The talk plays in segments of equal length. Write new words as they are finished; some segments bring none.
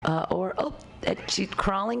she's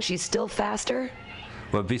crawling. She's still faster.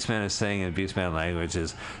 What Beastman is saying in Beastman language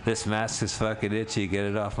is, this mask is fucking itchy, get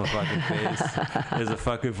it off my fucking face. There's a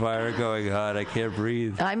fucking fire going on, I can't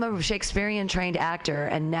breathe. I'm a Shakespearean trained actor,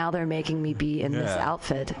 and now they're making me be in this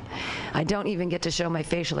outfit. I don't even get to show my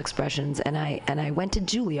facial expressions, and I went to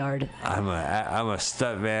Juilliard. I'm a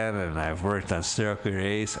stuntman, and I've worked on Circular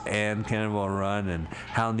Ace and Cannonball Run, and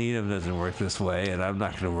Hal Needham doesn't work this way, and I'm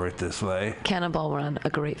not going to work this way. Cannonball Run, a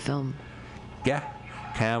great film. Yeah.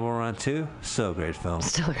 Cannonball Run 2, still a great film.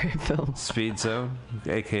 Still a great film. Speed Zone,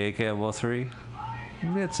 a.k.a. Cannonball 3,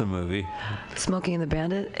 it's a movie. Smoking and the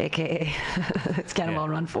Bandit, a.k.a. it's Cannonball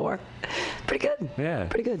Run 4. Pretty good. Yeah.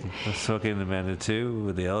 Pretty good. Smoking and the Bandit 2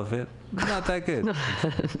 with the elephant, not that good.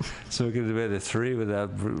 Smoking and the Bandit 3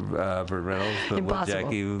 without Burt Reynolds, but with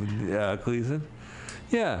Jackie Gleason.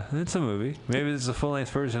 Yeah, it's a movie. Maybe there's a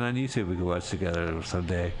full-length version on YouTube we could watch together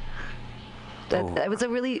someday.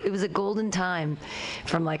 It was a golden time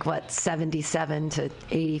from 77 to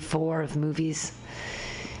 84 of movies.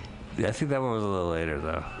 Yeah, I think that one was a little later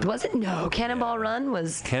though. Was it? No, Cannonball Run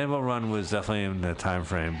was definitely in the time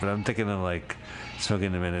frame, but I'm thinking of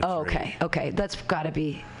Smoking the Minute. Oh, okay, that's got to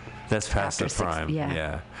be. That's past the prime.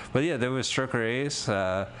 Yeah. But yeah, there was Stroker Ace,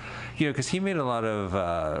 because he made a lot of,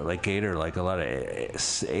 Gator, a lot of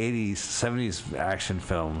 80s, 70s action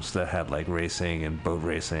films that had, racing and boat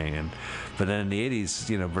racing. But then in the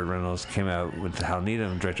 80s, Burt Reynolds came out with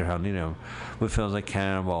director Hal Needham, with films like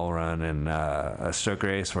Cannonball Run and Stroker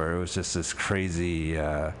Ace, where it was just this crazy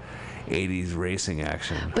 80s racing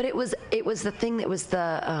action. But it was the thing that was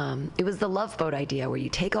the Love Boat idea, where you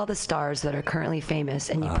take all the stars that are currently famous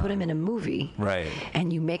and you put them in a movie, right?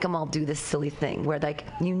 And you make them all do this silly thing where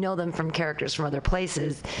you know them from characters from other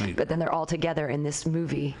places, but then they're all together in this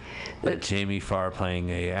movie. Jamie Farr playing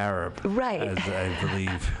a Arab, right? As I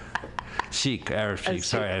believe, Arab Sheik.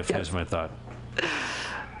 Sorry, I finished my thought.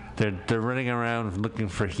 They're running around looking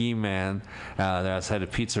for He-Man. They're outside a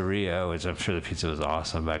pizzeria, which I'm sure the pizza was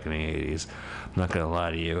awesome back in the 80s. I'm not going to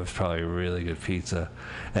lie to you. It was probably really good pizza.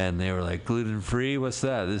 And they were like, gluten-free? What's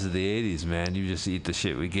that? This is the 80s, man. You just eat the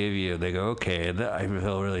shit we give you. They go, okay. And I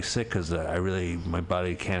feel really sick because my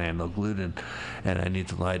body can't handle gluten, and I need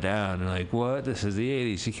to lie down. And like, what? This is the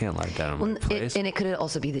 80s. You can't lie down in my place. And it could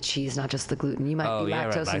also be the cheese, not just the gluten. You might be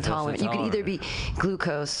lactose intolerant. You could either be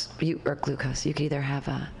glucose. You could either have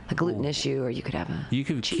a gluten issue, or you could have a You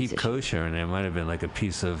could cheese keep issue. Kosher, and there might have been a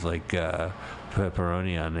piece of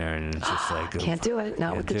pepperoni on there, and it's just can't do it.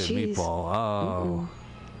 Not with the cheese. Meatball. Oh. Mm-mm.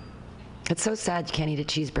 It's so sad you can't eat a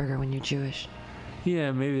cheeseburger when you're Jewish.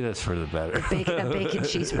 Yeah, maybe that's for the better. A bacon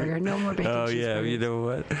cheeseburger. No more bacon cheeseburgers. Oh, yeah, you know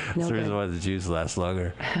what? That's the reason why the Jews last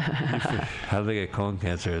longer. How they get colon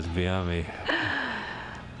cancer is beyond me.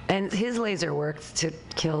 And his laser worked to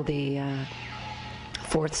kill the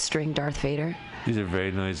fourth string Darth Vader. These are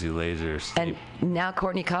very noisy lasers. And now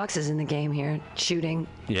Courtney Cox is in the game here, shooting.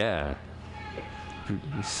 Yeah.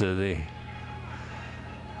 So they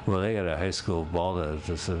got a high school ball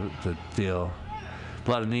to deal. A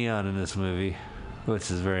lot of neon in this movie, which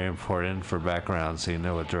is very important for background, so you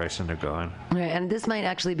know what direction they're going. Right, and this might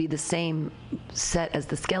actually be the same set as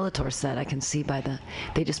the Skeletor set. I can see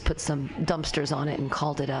they just put some dumpsters on it and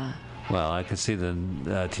called it a... Well, I could see the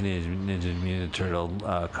Teenage Ninja Mutant Turtle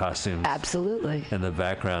costumes. Absolutely. In the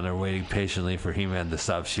background, they're waiting patiently for He-Man to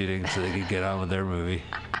stop shooting so they could get on with their movie.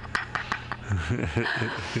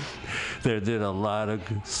 They did a lot of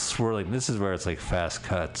swirling. This is where it's fast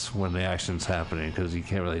cuts when the action's happening, because you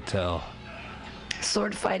can't really tell.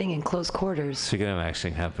 Sword fighting in close quarters. Speaking of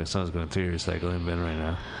action happening, someone's going through your recycling bin right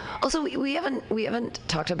now. Also, we haven't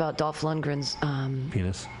talked about Dolph Lundgren's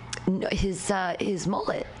penis. No, his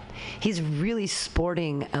mullet. He's really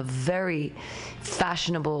sporting a very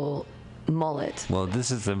fashionable mullet. Well,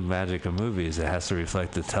 this is the magic of movies. It has to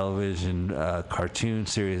reflect the television, cartoon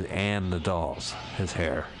series, and the dolls. His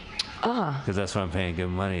hair. Because that's why I'm paying good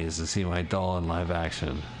money, is to see my doll in live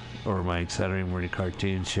action, or my Saturday morning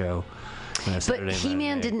cartoon show. But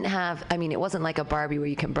He-Man didn't have, it wasn't like a Barbie where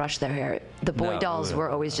you can brush their hair. The boy dolls were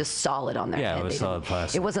always just solid on their head. Yeah, it was solid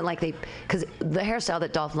plastic. It wasn't like because the hairstyle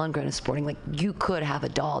that Dolph Lundgren is sporting, you could have a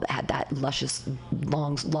doll that had that luscious,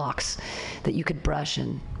 long locks that you could brush,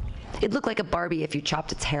 and it looked like a Barbie if you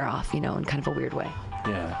chopped its hair off, in kind of a weird way.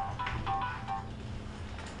 Yeah.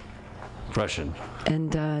 Russian.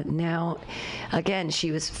 And now, again,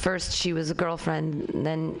 she was a girlfriend, and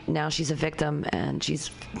then now she's a victim, and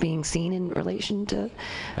she's being seen in relation to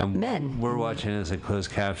men. We're watching this in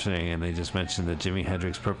closed captioning, and they just mentioned that Jimi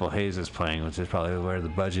Hendrix' Purple Haze is playing, which is probably where the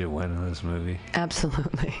budget went in this movie.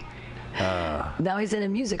 Absolutely. Now he's in a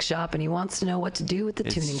music shop and he wants to know what to do with the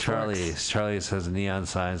tuning forks. Charlie's. Charlie's has neon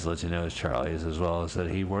signs to let you know it's Charlie's, as well as that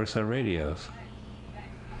he works on radios.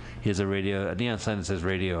 He has a neon sign that says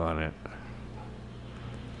radio on it.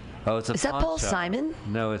 Oh, it's a Is that pawn Paul shop. Simon?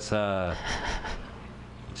 No, it's Joey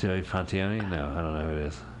Pontioni? No, I don't know who it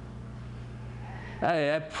is.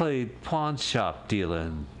 I played pawn shop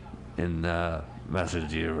dealing in Masters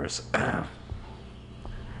of the Universe.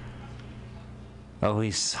 Oh,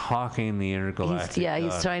 he's hawking the intergalactic.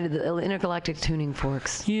 He's trying to the intergalactic tuning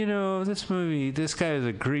forks. You know, this guy is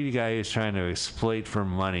a greedy guy who's trying to exploit for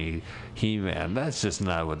money He-Man. That's just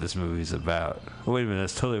not what this movie's about. Wait a minute,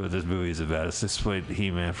 that's totally what this movie's about. It's exploit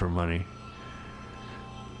He-Man for money.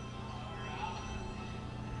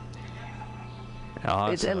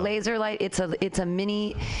 Awesome. It's a laser light. It's a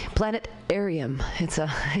mini planetarium.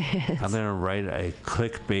 I'm gonna write a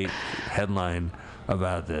clickbait headline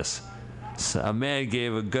about this. So a man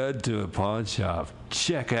gave a gun to a pawn shop.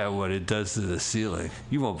 Check out what it does to the ceiling.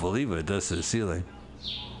 You won't believe what it does to the ceiling.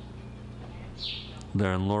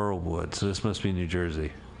 They're in Laurelwood, so this must be New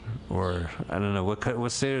Jersey, or I don't know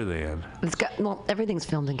what state are they in. Everything's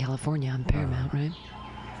filmed in California on Paramount, right?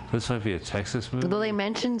 This might be a Texas movie. Though they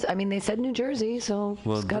mentioned, they said New Jersey, so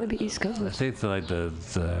it's got to be East Coast. I think her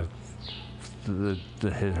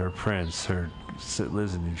prince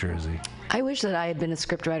lives in New Jersey. I wish that I had been a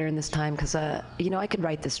scriptwriter in this time, because I could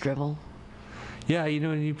write this drivel. Yeah,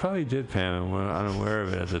 you probably did, Pam, and were unaware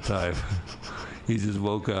of it at the time. You just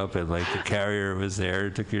woke up and the carrier was there,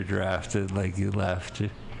 took your draft, and you left.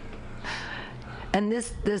 And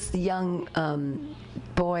this young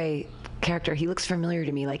boy character, he looks familiar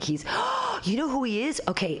to me. He's, you know who he is?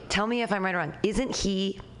 Okay, tell me if I'm right or wrong. Isn't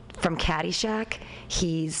he from Caddyshack?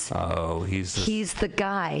 He's the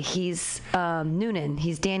guy. He's Noonan.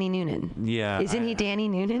 He's Danny Noonan. Yeah. Isn't he Danny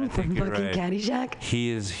Noonan from fucking right. Caddyshack?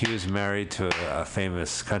 He was married to a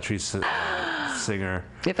famous country singer.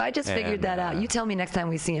 If I just figured that out, you tell me next time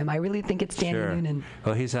we see him. I really think it's Danny Noonan.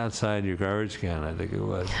 Well, he's outside your garbage can, I think it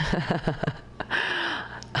was.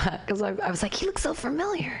 Because I was like, he looks so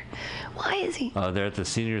familiar. Why is he? Oh, they're at the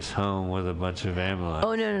seniors' home with a bunch of ambulance.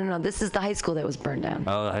 Oh, no. This is the high school that was burned down.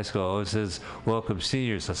 Oh, the high school. Oh, it says, welcome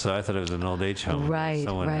seniors. So I thought it was an old age home. Right.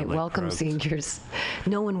 Welcome seniors.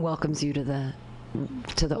 No one welcomes you to the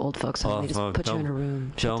old folks home. They just put you in a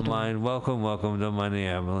room. Don't mind. Welcome. Don't mind the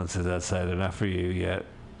ambulances outside. They're not for you yet.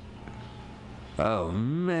 Oh,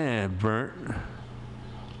 man, burnt.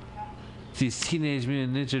 These Teenage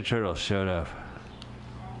Mutant Ninja Turtles showed up.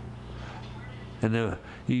 And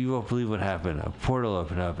you won't believe what happened. A portal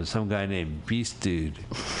opened up, and some guy named Beast Dude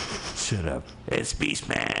showed up. It's Beast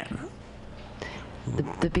Man.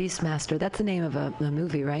 The Beastmaster. That's the name of a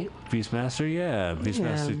movie, right? Beastmaster, yeah.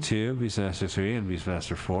 Beastmaster 2, Beastmaster 3, and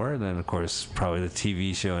Beastmaster 4. And then, of course, probably the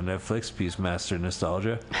TV show on Netflix, Beastmaster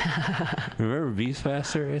Nostalgia. Remember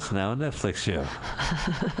Beastmaster? It's now a Netflix show.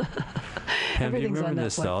 Pam, do you remember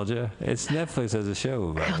Nostalgia? It's Netflix has a show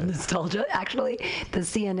about it. Nostalgia? Actually, the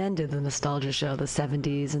CNN did the Nostalgia show, the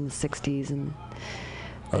 70s and the 60s.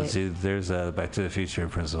 See, there's Back to the Future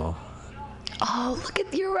principle. Oh,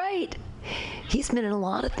 you're right. He's been in a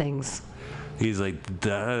lot of things. He's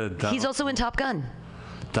he's also in Top Gun.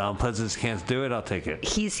 Donald Pleasance can't do it. I'll take it.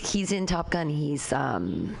 He's in Top Gun. He's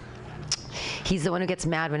the one who gets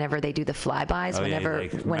mad whenever they do the flybys. Whenever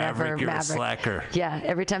Maverick, you're a slacker. Yeah,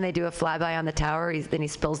 every time they do a flyby on the tower, then he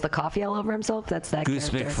spills the coffee all over himself. That's that Goose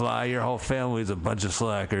character. McFly, your whole family's a bunch of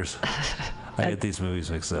slackers. I get these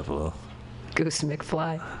movies mixed up a little. Goose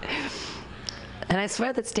McFly. And I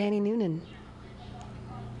swear that's Danny Noonan.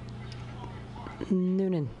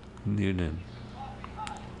 Noonan.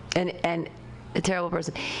 And a terrible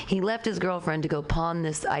person. He left his girlfriend to go pawn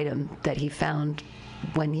this item that he found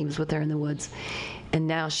when he was with her in the woods, and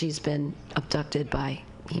now she's been abducted by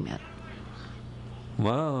He-Man.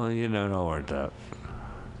 Well, it all worked out.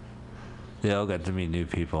 They all got to meet new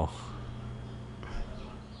people.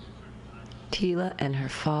 Tila and her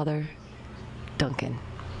father, Duncan.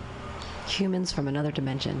 Humans from another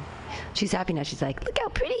dimension. She's happy now. She's like, look how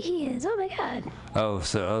pretty he is. Oh, my God. Oh,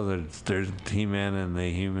 so there's He-Man and the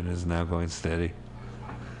human is now going steady.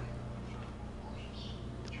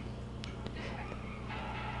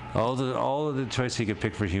 All of the choice he could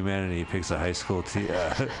pick for humanity, he picks a high school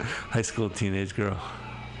teenage girl.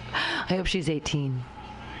 I hope she's 18.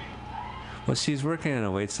 Well, she's working in a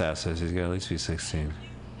waitstaff, so she's got to at least be 16.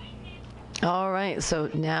 All right, so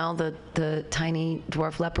now the tiny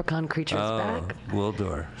dwarf leprechaun creature is back.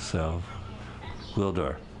 Wildor. So,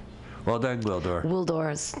 Wildor. Well done, Wildor.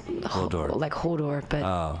 Wildor's Wildor. Like Hodor, but...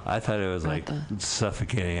 Oh, I thought it was like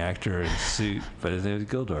suffocating actor in suit, but his name was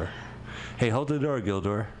Gildor. Hey, hold the door,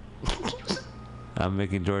 Gildor. I'm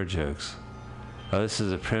making door jokes. Oh, this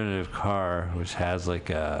is a primitive car which has like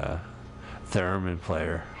a theremin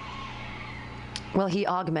player. Well, he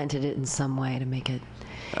augmented it in some way to make it.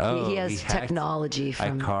 Oh, he has technology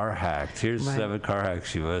from. I car hacked. Here's 7 car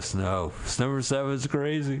hacks you must know. Number 7 is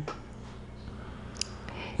crazy.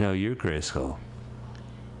 No, you're Grayskull.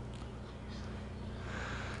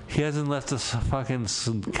 He hasn't left this fucking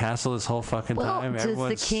castle this whole fucking time. Well,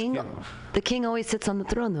 the king always sits on the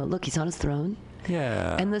throne, though. Look, he's on his throne.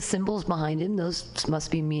 Yeah. And the symbols behind him, those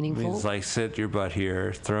must be meaningful. Means like, sit your butt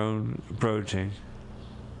here, throne approaching.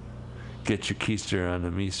 Get your keister on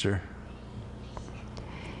the meester.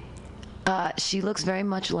 She looks very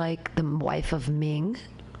much like the wife of Ming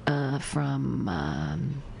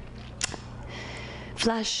from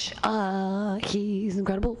Flash. He's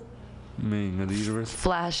incredible. Ming of the universe.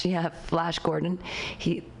 Flash Gordon.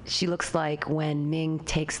 She looks like when Ming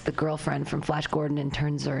takes the girlfriend from Flash Gordon and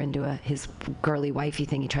turns her into his girly wifey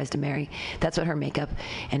thing he tries to marry. That's what her makeup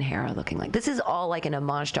and hair are looking like. This is all like an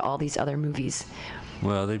homage to all these other movies.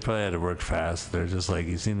 Well, they probably had to work fast. They're just like,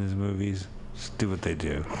 you seen these movies? Just do what they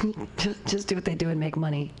do. just do what they do and make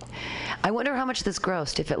money. I wonder how much this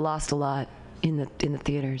grossed if it lost a lot in the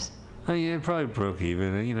theaters. Oh, yeah, it probably broke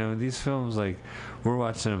even. You know, these films, like, we're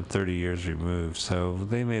watching them 30 years removed, so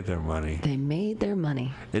they made their money. They made their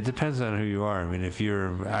mony. It depends on who you are. I mean, if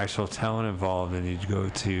you're actual talent involved and you go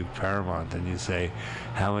to Paramount and you say,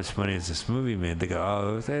 how much money has this movie made? They go,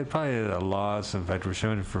 oh, they probably had a loss. In fact, we're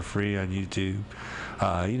showing it for free on YouTube.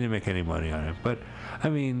 You didn't make any money on it. But, I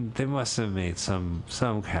mean, they must have made some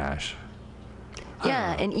cash.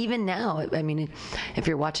 Yeah, and even now, I mean, if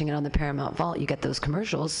you're watching it on the Paramount Vault, you get those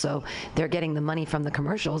commercials, so they're getting the money from the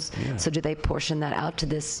commercials. Yeah. So do they portion that out to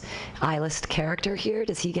this I-list character here?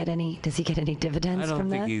 Does he get any dividends from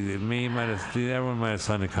that? I don't think everyone might have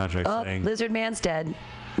signed a contract saying, Lizard Man's dead.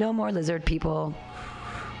 No more lizard people.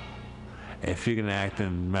 If you're going to act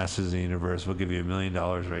in Masters of the Universe, we'll give you $1 million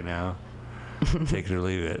right now. Take it or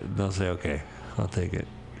leave it. They'll say, okay, I'll take it.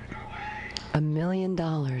 $1 million.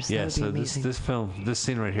 Yeah, so this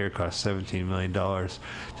scene right here cost $17 million,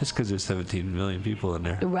 just because there's 17 million people in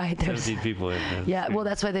there. Right, there's 17 people in there. Yeah, well,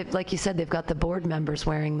 that's why like you said, they've got the board members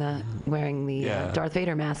wearing the Darth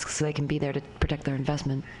Vader masks so they can be there to protect their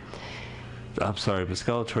investment. I'm sorry, but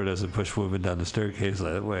Skeletor doesn't push women down the staircase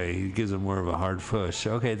that way. He gives them more of a hard push.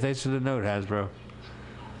 Okay, thanks for the note, Hasbro.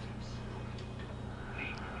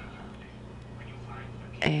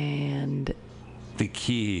 And the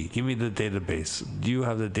key. Give me the database. Do you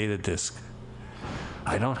have the data disk?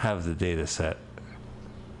 I don't have the data set.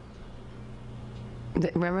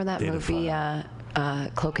 Remember that movie,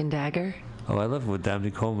 Cloak and Dagger? Oh, I love it with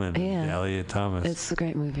Dabney Coleman and Elliot Thomas. It's a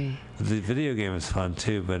great movie. The video game is fun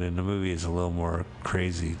too, but in the movie it's a little more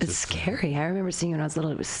crazy. It's scary. I remember seeing it when I was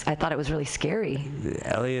little. I thought it was really scary.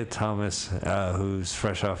 Elliot Thomas, who's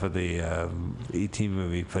fresh off of the E.T.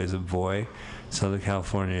 movie, plays a boy in Southern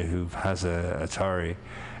California who has a Atari,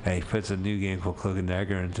 and he puts a new game called Cloak and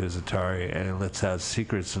Dagger into his Atari, and it lets out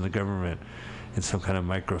secrets from the government in some kind of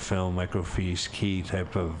microfilm, microfiche key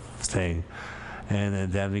type of thing. And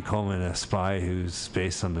then Dabney Coleman, a spy who's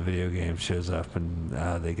based on the video game, shows up, and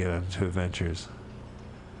they get into adventures.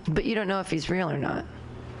 But you don't know if he's real or not.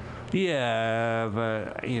 Yeah,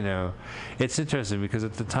 but it's interesting because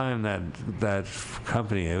at the time that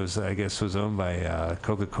company, was owned by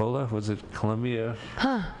Coca-Cola. Was it Columbia?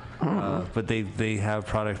 Huh. But they have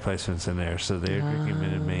product placements in there, so they're drinking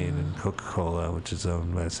Minute Maid and Coca-Cola, which is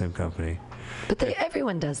owned by the same company. But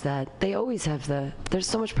everyone does that. They always have there's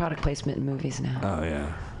so much product placement in movies now. Oh,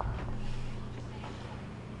 yeah.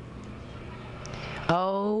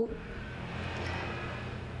 Oh.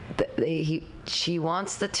 She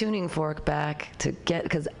wants the tuning fork back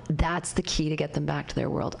because that's the key to get them back to their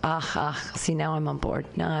world. See, now I'm on board.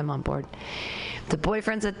 The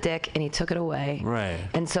boyfriend's a dick, and he took it away. Right.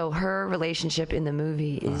 And so her relationship in the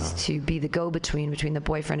movie is to be the go-between between the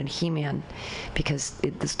boyfriend and He-Man, because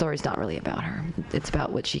the story's not really about her. It's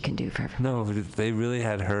about what she can do for everyone. No, they really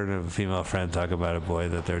had heard of a female friend talk about a boy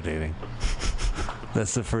that they're dating.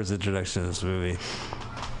 That's the first introduction to this movie.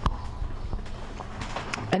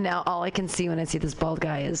 And now all I can see when I see this bald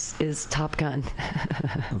guy is Top Gun.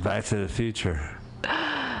 Back to the Future.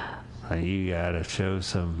 You gotta show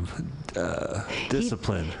some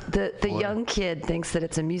discipline. The young kid thinks that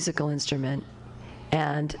it's a musical instrument,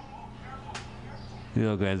 and the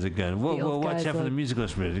old guy's a gun. Whoa, watch out for the musical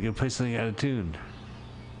instrument. You're gonna play something out of tune.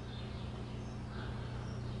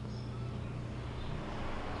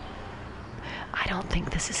 I don't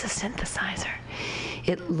think this is a synthesizer.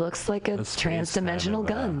 It looks like a trans-dimensional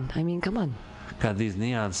gun. I mean, come on. God, these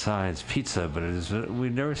neon signs, pizza, but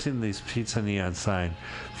we've never seen these pizza neon sign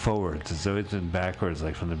forwards. It's always been backwards,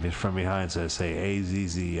 like from behind. So I say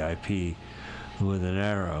AZZIP with an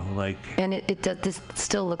arrow, like. And this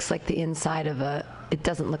still looks like the inside of it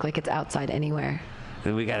doesn't look like it's outside anywhere.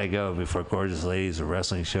 And we gotta go before Gorgeous Ladies of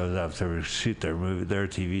Wrestling shows up to shoot their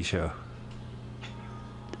TV show.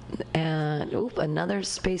 And another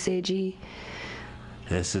space agey.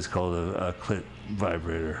 This is called a clit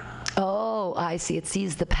vibrator. Oh, I see. It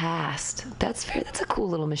sees the past. That's a cool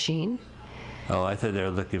little machine. Oh, I thought they were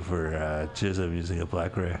looking for jism using a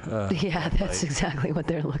black ray. Yeah, that's exactly what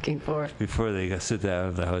they're looking for. Before they sit down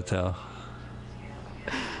in the hotel.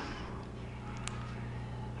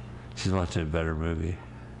 She's watching a better movie.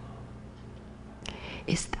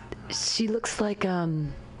 She looks like no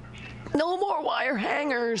more wire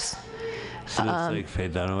hangers. She looks like Faye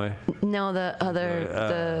Dunaway. No, the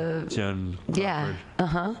other Joan. Yeah.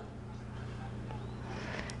 Crawford.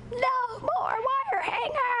 No more wire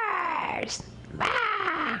hangers.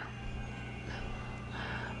 Ah!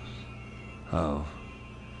 Oh.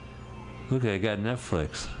 Look, I got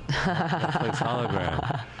Netflix. Netflix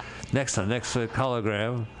hologram. Next on Netflix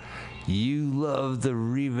hologram. You love the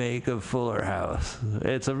remake of Fuller House.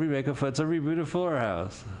 It's a reboot of Fuller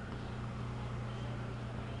House.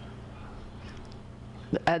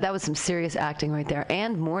 That was some serious acting right there,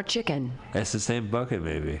 and more chicken. It's the same bucket,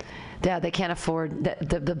 maybe. Yeah, they can't afford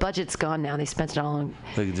the budget's gone now. They spent it all on.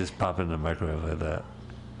 They can just pop it in the microwave like that.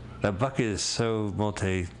 That bucket is so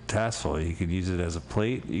multitaskful. You can use it as a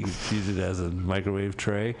plate. You can use it as a microwave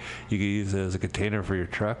tray. You can use it as a container for your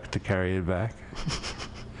truck to carry it back.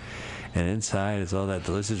 And inside is all that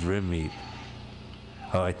delicious rib meat.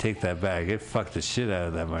 Oh, I take that back. It fucked the shit out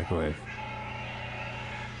of that microwave.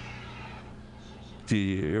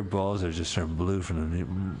 Dude, your balls are just turned blue from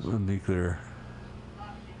the nuclear.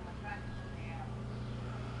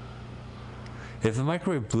 If the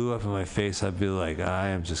microwave blew up in my face, I'd be like, I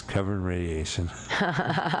am just covered in radiation.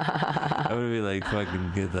 I would be like,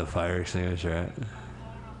 fucking get the fire extinguisher out.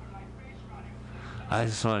 I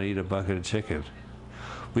just want to eat a bucket of chicken.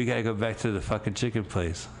 We gotta go back to the fucking chicken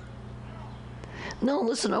place. No,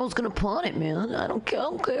 listen, I was gonna pawn it, man. I don't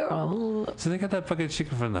care. So they got that bucket of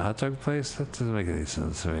chicken from the hot dog place? That doesn't make any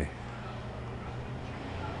sense to me.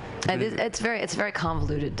 It's very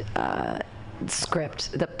convoluted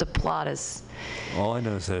script. The plot is all I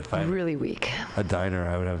know is that if I really weak. A diner,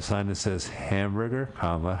 I would have a sign that says hamburger,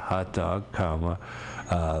 comma, hot dog, comma,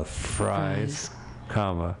 fries,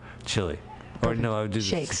 comma, chili. Or no, I would do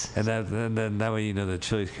shakes. And then that way you know the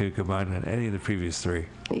chilies could combine on any of the previous three.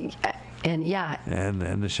 And yeah.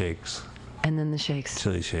 And the shakes. And then the shakes.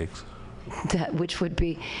 Chili shakes. Which would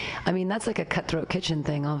be, I mean, that's like a Cutthroat Kitchen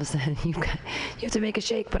thing. All of a sudden, you have to make a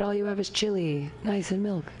shake, but all you have is chili, nice and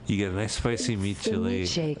milk. You get a nice spicy meat chili, meat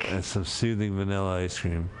shake, and some soothing vanilla ice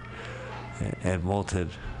cream, and malted.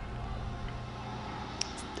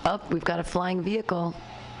 Oh, we've got a flying vehicle.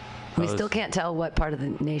 We still can't tell what part of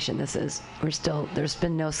the nation this is. There's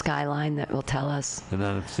been no skyline that will tell us. And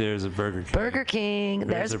then upstairs a Burger King. Burger King.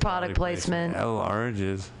 There's product placement. Oh,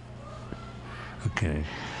 oranges. Okay.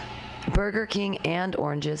 Burger King and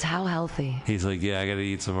oranges. How healthy. He's like, yeah, I got to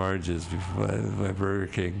eat some oranges before my Burger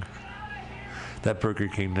King. That Burger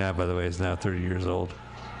King now, by the way, is now 30 years old.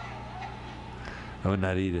 I would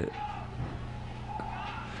not eat it.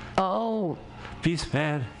 Oh. Beast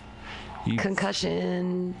man.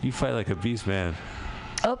 Concussion. You fight like a beast man.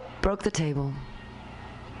 Oh, broke the table.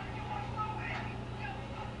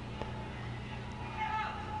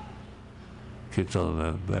 Kids telling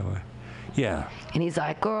that way. Yeah. And he's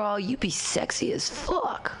like, girl, you be sexy as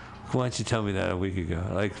fuck. Why don't you tell me that a week ago?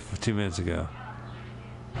 Like 2 minutes ago.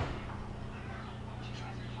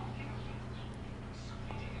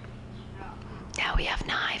 Now we have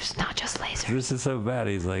knives, not just lasers. This is so bad.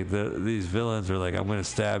 He's like, these villains are like, I'm going to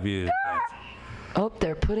stab you. Oh,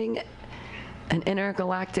 they're putting an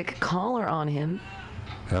intergalactic collar on him.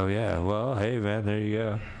 Oh, yeah. Well, hey, man, there you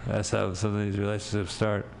go. That's how some of these relationships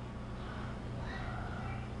start.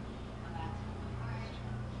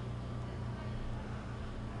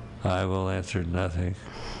 I will answer nothing.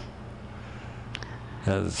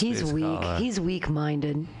 He's weak. He's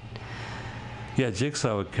weak-minded. Yeah,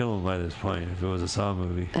 Jigsaw would kill him by this point if it was a Saw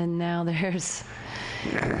movie. And now there's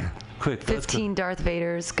quick 15 Darth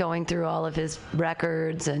Vaders going through all of his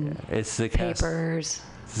records and it's the papers.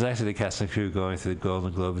 It's actually the cast and crew going through the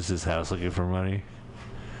Golden Globus' house looking for money.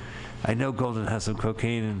 I know Golden has some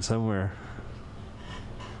cocaine in somewhere.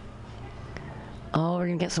 Oh, we're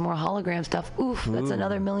going to get some more hologram stuff. Oof, that's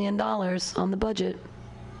another $1 million on the budget.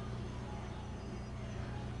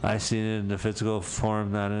 I've seen it in the physical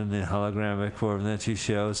form, not in the hologramic form that you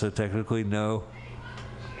show, so technically no.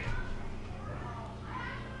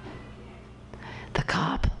 The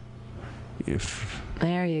cop.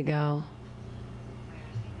 There you go.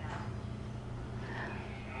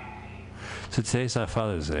 So today's not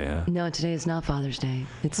Father's Day, huh? No, today is not Father's Day.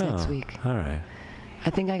 It's next week. All right. I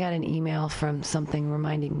think I got an email from something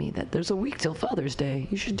reminding me that there's a week till Father's Day.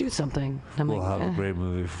 You should do something. We'll have a great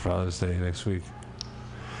movie for Father's Day next week.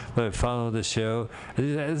 But follow the show.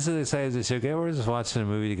 This is exciting. The show. Okay, we're just watching a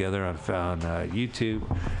movie together on YouTube.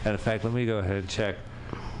 And in fact, let me go ahead and check.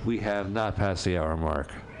 We have not passed the hour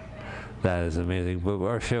mark. That is amazing. But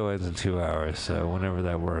our show ends in 2 hours, so whenever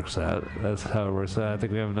that works out, that's how it works out. I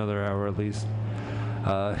think we have another hour at least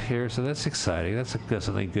here, so that's exciting. That's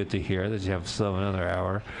something good to hear, that you still have another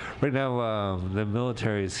hour. Right now, the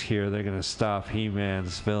military is here. They're going to stop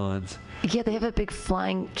He-Man's villains. Yeah, they have a big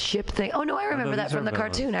flying ship thing. Oh no, I remember that from the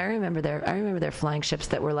cartoon. I remember their flying ships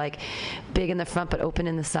that were like big in the front but open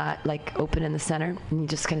in the side, like open in the center, and you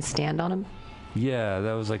just kind of stand on them. Yeah,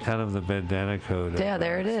 that was like kind of the bandana code. Yeah,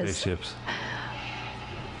 there it is. Spaceships.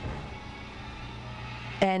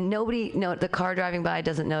 And the car driving by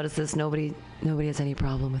doesn't notice this. Nobody has any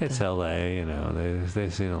problem with it. It's L.A.,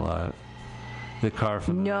 they've seen a lot. The car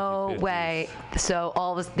from the No 1950s. way.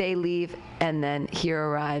 So they leave, and then here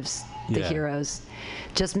arrives the heroes.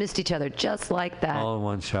 Just missed each other, just like that. All in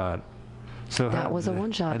one shot. So that was a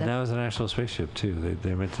one shot. And that was an actual spaceship too.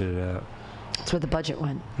 They rented it out. That's where the budget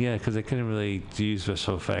went. Yeah, because they couldn't really use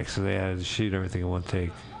special effects, so they had to shoot everything in one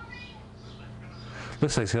take.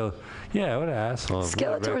 Looks like yeah, what an asshole.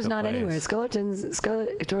 Skeletor's not anywhere.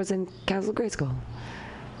 Skeletor's in Castle Grayskull.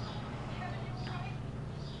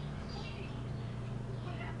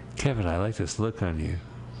 Kevin, I like this look on you.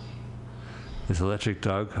 This electric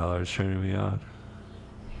dog collar is turning me on.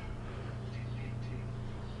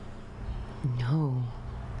 No.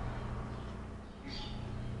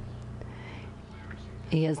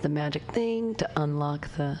 He has the magic thing to unlock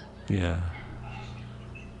the... Yeah.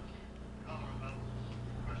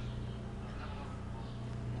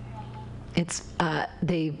 It's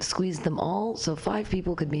they squeezed them all, so 5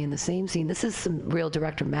 people could be in the same scene. This is some real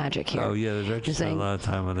director magic here. Oh yeah, the director spent a lot of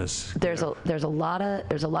time on this. There's a lot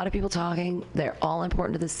of people talking. They're all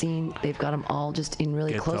important to the scene. They've got them all just in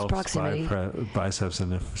really close proximity. Biceps in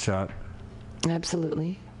the shot.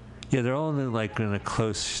 Absolutely. Yeah, they're all in a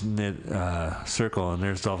close knit circle, and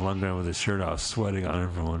there's Dolph Lundgren with his shirt off, sweating on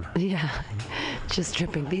everyone. Yeah, just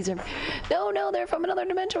dripping. These are, no, they're from another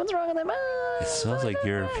dimension. What's wrong with them? It smells like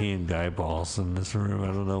European guy balls in this room. I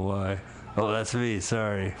don't know why. Oh, that's me.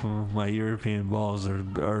 Sorry, my European balls are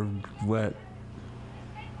wet.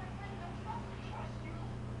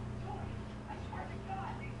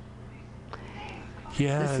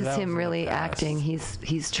 Yeah, this is him really acting.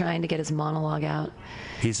 He's trying to get his monologue out.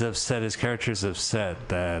 He's upset. His character's upset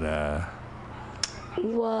that.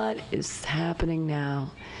 What is happening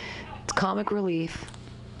now? It's comic relief.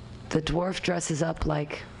 The dwarf dresses up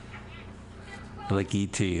like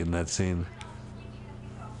E.T. in that scene.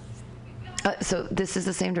 So this is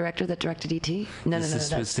the same director that directed E.T.? No.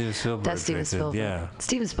 That's Steven Spielberg. That's Steven Spielberg. Yeah.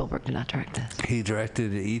 Steven Spielberg did not direct this. He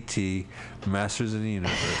directed E.T., Masters of the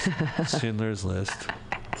Universe, Schindler's List.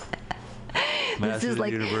 This is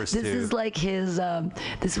like his.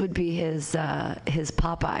 This would be his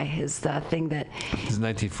Popeye, his thing that. It's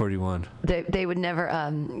 1941. They would never.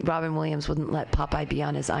 Robin Williams wouldn't let Popeye be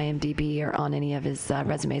on his IMDb or on any of his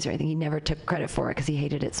resumes or anything. He never took credit for it because he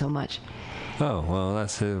hated it so much. Oh well,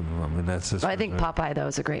 that's him. I mean, that's his. I think Popeye though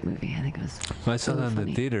is a great movie. I think it was. I saw that in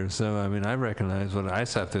the theater, so I mean, I recognize when I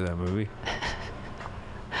sat through that movie.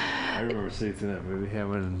 I remember sitting through that movie. I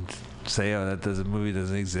wouldn't say, "Oh, movie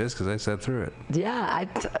doesn't exist," because I sat through it. Yeah,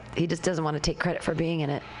 he just doesn't want to take credit for being in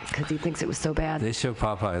it because he thinks it was so bad. They show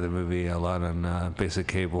Popeye the movie a lot on basic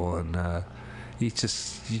cable, and you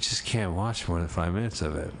just can't watch more than 5 minutes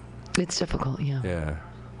of it. It's difficult, yeah. Yeah.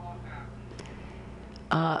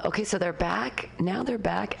 Okay, so they're back. Now they're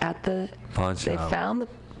back at the pawn shop.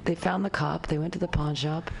 They found the cop. They went to the pawn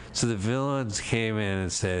shop. So the villains came in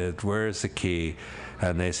and said, "Where's the key?"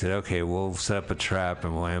 And they said, "Okay, we'll set up a trap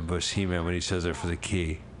and we'll ambush He-Man when he shows up for the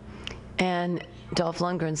key." And Dolph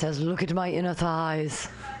Lundgren says, "Look at my inner thighs."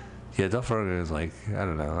 Yeah, Dolph Lundgren is like, I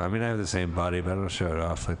don't know. I mean, I have the same body, but I don't show it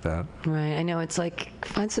off like that. Right. I know. It's like,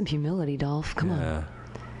 find some humility, Dolph. Come on.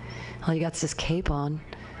 All you got is this cape on.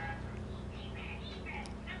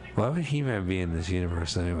 Why would He-Man be in this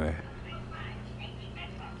universe anyway?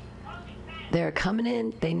 They're coming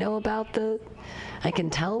in. They know about I can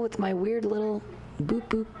tell with my weird little boop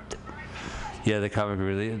boop. Yeah, the comic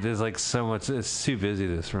really. There's like so much. It's too busy,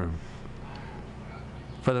 this room.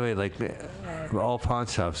 By the way, like all pawn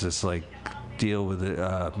shops, it's like deal with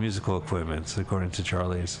the musical equipment. According to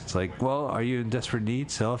Charlie's, it's like, well, are you in desperate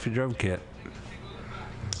need? Sell off your drum kit.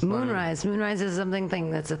 Moonrise. Moonrise is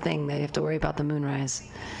that's a thing. They have to worry about the moonrise.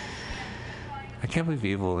 I can't believe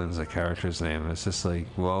Evelyn's a character's name. It's just like,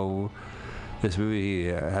 well, this movie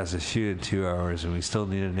has to shoot in 2 hours, and we still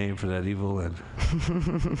need a name for that Evelyn.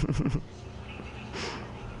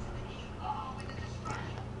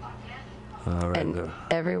 All right.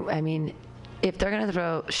 And if they're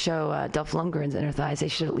gonna show Dolph Lundgren's inner thighs, they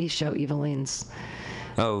should at least show Evelyn's.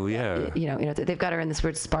 Oh yeah. They've got her in this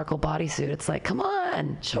weird sparkle bodysuit. It's like, come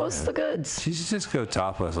on, show us the goods. She should just go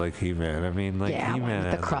topless like He-Man. I mean, like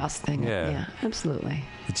He-Man. The cross thing. Yeah, absolutely.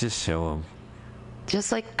 Just show them.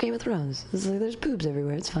 Just like Game of Thrones. It's like, there's boobs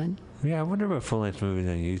everywhere. It's fine. Yeah, I wonder about full-length movies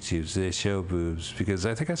on YouTube. Do they show boobs? Because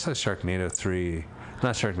I think I saw Sharknado 3.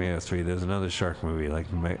 Not Sharknado 3. There's another shark movie, like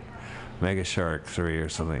Mega Shark 3 or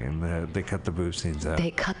something, and they cut the boob scenes out.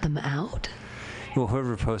 They cut them out? Well,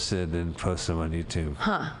 whoever posted didn't post them on YouTube.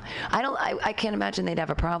 Huh. I can't imagine they'd have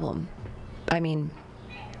a problem. I mean,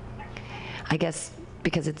 I guess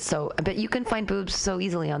because it's so... But you can find boobs so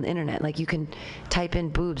easily on the internet. Like, you can type in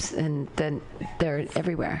boobs, and then they're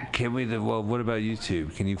everywhere. Well, what about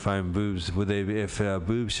YouTube? Can you find boobs? Would they... If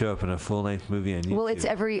boobs show up in a full-length movie on YouTube?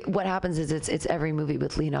 Well, what happens is it's every movie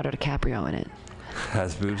with Leonardo DiCaprio in it.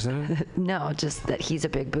 Has boobs in it? No, just that he's a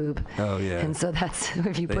big boob. Oh, yeah. And so that's,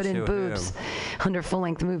 if you put in boobs under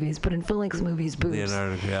full-length movies, put in full-length movies, boobs.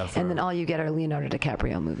 Leonardo DiCaprio. And then all you get are Leonardo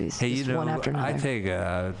DiCaprio movies. Hey, just one after another. I take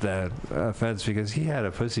that offense because he had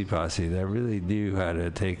a pussy posse that really knew how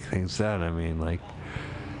to take things down. I mean, like,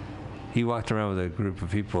 he walked around with a group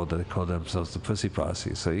of people that called themselves the Pussy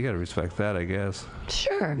Posse, so you got to respect that, I guess.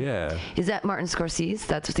 Sure. Yeah. Is that Martin Scorsese?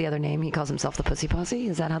 That's the other name. He calls himself the Pussy Posse?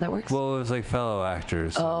 Is that how that works? Well, it was like fellow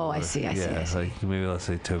actors. Oh, I see. I see. Like maybe let's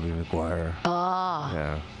say Tobey Maguire. Ah.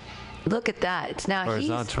 Yeah. Look at that. It's now or his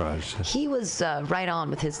entourage. He was right on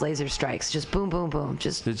with his laser strikes. Just boom, boom, boom.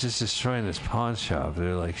 They're just destroying this pawn shop.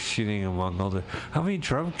 They're like shooting among all the... How many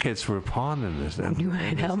drum kits were pawned in this? How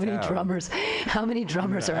many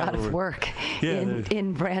drummers are out of work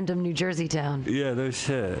in random New Jersey town? Yeah, no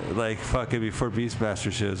shit. Like, fuck it, before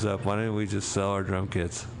Beastmaster shows up, why don't we just sell our drum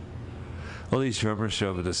kits? All these drummers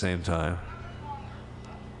show up at the same time.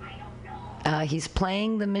 He's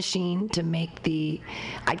playing the machine to make the...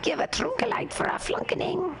 I'd give a trunkelite for a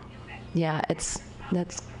flunkening. Yeah, that's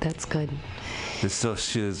good. It still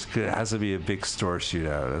it has to be a big store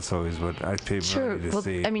shootout. That's always what I pay money to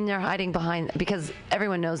see. I mean, they're hiding behind... Because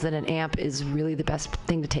everyone knows that an amp is really the best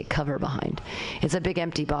thing to take cover behind. It's a big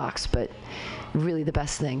empty box, but really the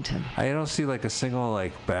best thing to... I don't see like a single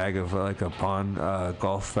bag of like a pawn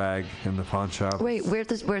golf bag in the pawn shop. Wait,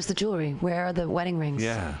 where's the jewelry? Where are the wedding rings?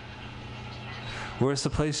 Yeah. Where's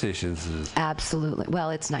the PlayStations? Absolutely.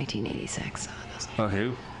 Well, it's 1986. So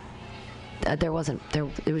who? There wasn't.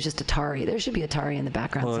 It was just Atari. There should be Atari in the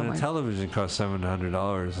background somewhere. Well, a television cost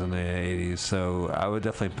 $700 in the 80s, so I would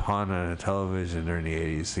definitely pawn on a television during the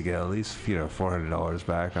 80s to get at least $400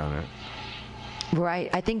 back on it.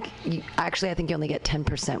 Right. I think you only get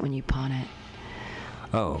 10% when you pawn it.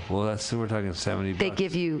 Oh, well, we're talking $70. They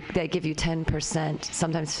give you 10%,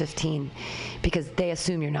 sometimes 15, because they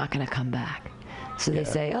assume you're not going to come back. So they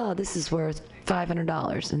say, oh, this is worth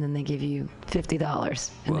 $500, and then they give you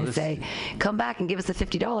 $50, and they say, come back and give us the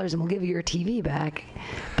 $50, and we'll give you your TV back.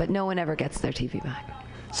 But no one ever gets their TV back.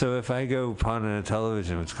 So if I go pawn on a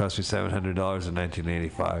television, which cost me $700 in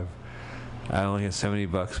 1985, I only get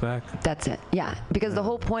 $70 back? That's it. Yeah, because the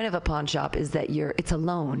whole point of a pawn shop is that it's a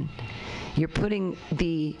loan. You're putting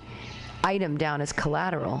the item down as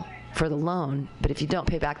collateral for the loan, but if you don't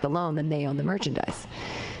pay back the loan, then they own the merchandise.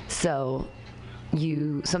 So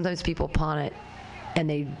sometimes people pawn it and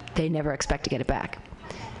they never expect to get it back.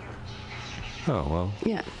 Oh, well.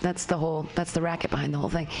 Yeah, that's the racket behind the whole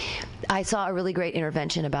thing. I saw a really great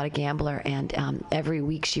intervention about a gambler, and every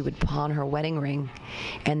week she would pawn her wedding ring,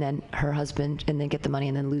 and then her husband, and then get the money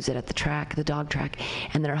and then lose it at the dog track,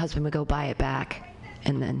 and then her husband would go buy it back,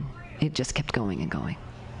 and then it just kept going and going.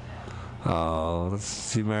 Oh,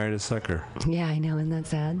 she married a sucker. Yeah, I know. Isn't that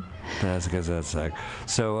sad? That's because that's sad.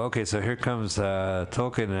 So here comes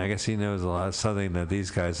Tolkien, and I guess he knows a lot of something that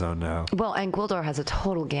these guys don't know. Well, and Gwildor has a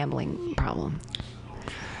total gambling problem.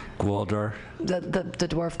 Gwildor? The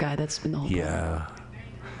dwarf guy that's been the whole Yeah.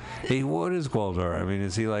 Hey, what is Gwildor? I mean,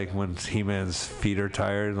 is he like when He-Man's feet are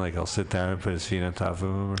tired, like he'll sit down and put his feet on top of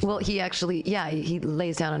him? Or something? Well, he actually, he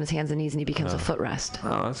lays down on his hands and knees and he becomes a footrest.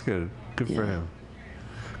 Oh, that's good. Good for him.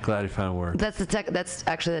 Glad he found work.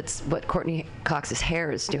 That's what Courtney Cox's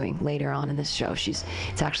hair is doing later on in this show. It's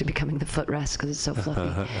actually becoming the footrest because it's so fluffy.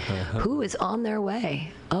 Who is on their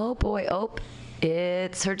way? Oh boy,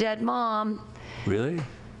 it's her dead mom. Really?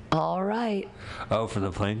 All right. Oh, from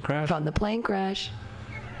the plane crash? From the plane crash.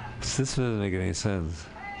 This doesn't make any sense.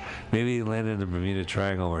 Maybe he landed in the Bermuda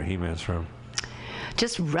Triangle where He-Man's from.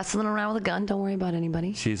 Just wrestling around with a gun. Don't worry about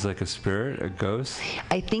anybody. She's like a spirit, a ghost?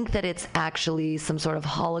 I think that it's actually some sort of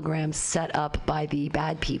hologram set up by the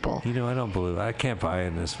bad people. I can't buy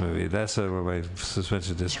in this movie. That's where my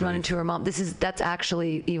suspension disbelief. She's running to her mom. That's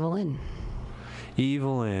actually Evelyn.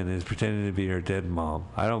 Evelyn is pretending to be her dead mom.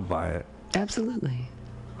 I don't buy it. Absolutely.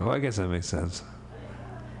 Well, I guess that makes sense.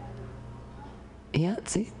 Yeah,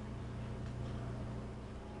 see?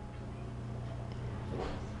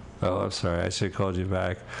 Oh, I'm sorry. I should have called you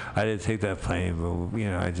back. I didn't take that plane, but,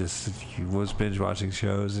 I just was binge watching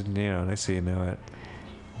shows, and, next thing you know it.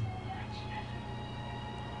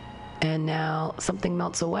 And now something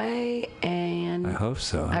melts away, and... I hope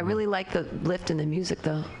so. I really like the lift in the music,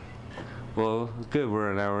 though. Well, good.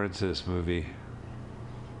 We're an hour into this movie.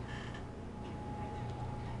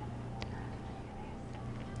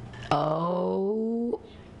 Oh...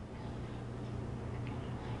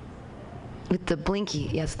 With the blinky.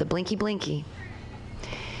 Yes, the blinky.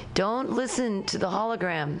 Don't listen to the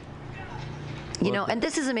hologram. And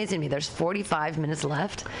this is amazing to me. There's 45 minutes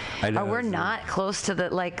left. I know. We're not close to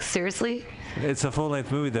the, seriously? It's a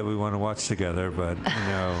full-length movie that we want to watch together, but,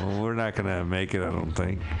 we're not going to make it, I don't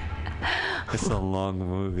think. It's a long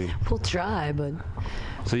movie. We'll try, but...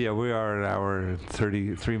 So, yeah, we are an hour and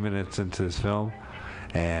 33 minutes into this film.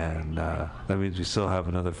 And that means we still have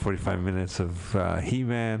another 45 minutes of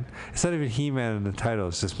He-Man. It's not even He-Man in the title.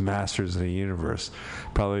 It's just Masters of the Universe.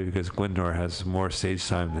 Probably because Gwendor has more stage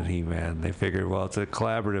time than He-Man. They figured, well, it's a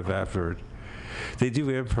collaborative effort. They do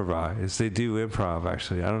improvise. They do improv,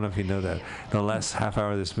 actually. I don't know if you know that. The last half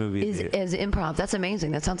hour of this movie is improv. That's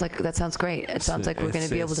amazing. That sounds great. It sounds like we're going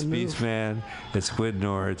to be able to move. It's Beastman, it's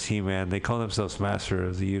Gwendor, it's He-Man. They call themselves Master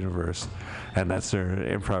of the Universe, and that's their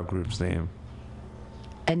improv group's name.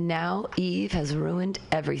 And now Eve has ruined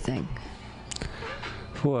everything.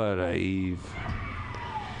 What a Eve.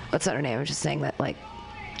 What's her name? I'm just saying that,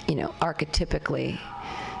 archetypically,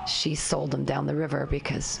 she sold him down the river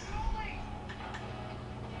because...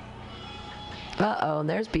 Uh-oh,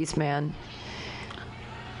 there's Beastman.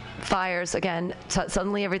 Fires again.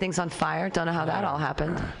 Suddenly everything's on fire. Don't know how that all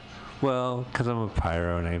happened. Well, because I'm a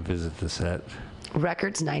pyro and I visit the set.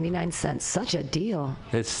 Records, 99 cents. Such a deal.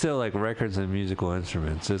 It's still like records and musical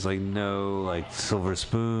instruments. There's no silver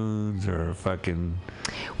spoons or fucking...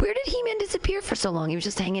 Where did He-Man disappear for so long? He was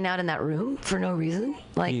just hanging out in that room for no reason?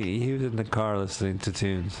 He was in the car listening to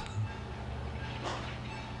tunes.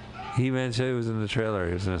 He-Man said he was in the trailer.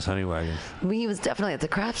 He was in his honey wagon. He was definitely at the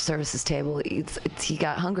craft services table. He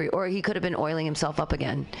got hungry. Or he could have been oiling himself up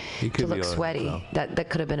again to look sweaty. That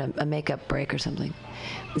could have been a makeup break or something.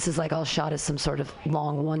 This is all shot as some sort of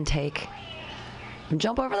long one take.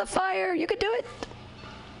 Jump over the fire. You could do it.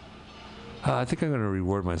 I think I'm going to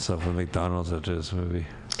reward myself with McDonald's after this movie.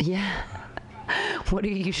 Yeah. What do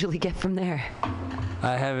you usually get from there?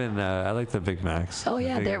 I haven't. I like the Big Macs. Oh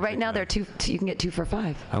yeah, right now they're two. You can get 2 for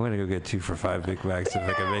 $5. I'm gonna go get 2 for $5 Big Macs if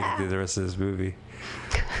I can make it through the rest of this movie.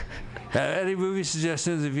 Any movie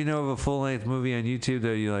suggestions? If you know of a full-length movie on YouTube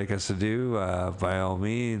that you'd like us to do, by all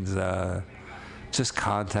means, just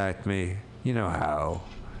contact me. You know how.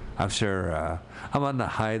 I'm sure. I'm on the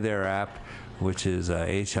Hi There app, which is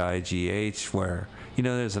HIGH, where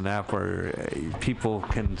there's an app where people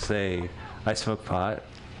can say, I smoke pot,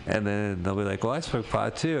 and then they'll be like, well, I smoke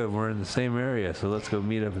pot too, and we're in the same area, so let's go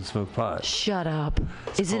meet up and smoke pot. Shut up.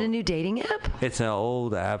 Is it a new dating app? It's an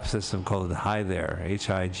old app system called Hi There,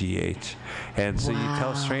 HIGH. And so you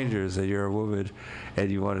tell strangers that you're a woman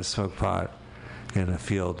and you want to smoke pot in a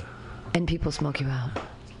field. And people smoke you out.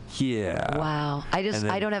 Yeah. Wow. I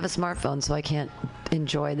don't have a smartphone, so I can't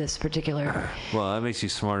enjoy this particular... Well, that makes you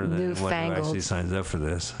smarter than anyone who actually signs up for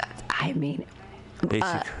this. I mean...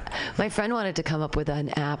 my friend wanted to come up with an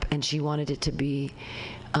app, and she wanted it to be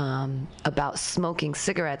about smoking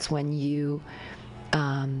cigarettes when you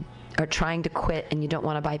are trying to quit and you don't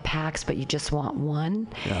want to buy packs, but you just want one.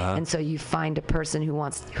 And so you find a person who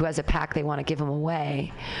has a pack they want to give them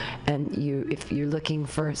away, and if you're looking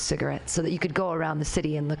for cigarettes, so that you could go around the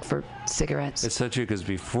city and look for cigarettes. It's so true, because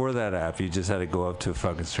before that app, you just had to go up to a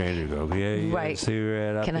fucking stranger and go, yeah, you right. got a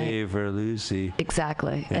cigarette, I'll pay for Lucy.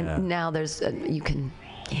 Exactly. Yeah. And now there's you can,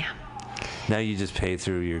 yeah. Now you just pay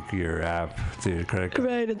through your app, through your credit card.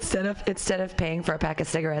 Right. Instead of paying for a pack of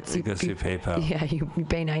cigarettes, It goes through PayPal. Yeah, you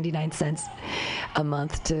pay 99 cents a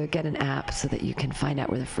month to get an app so that you can find out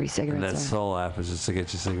where the free cigarettes And that are. Soul app is just to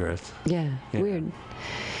get you cigarettes. Yeah, weird.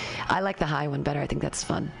 I like the high one better. I think that's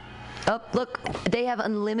fun. Oh, look, they have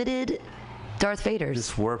unlimited Darth Vaders.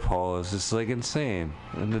 This warp hole is just like insane.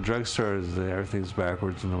 And the drugstore is everything's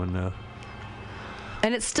backwards in the window.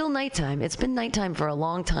 And it's still nighttime. It's been nighttime for a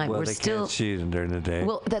long time. Well, We're they still can't shoot during the day.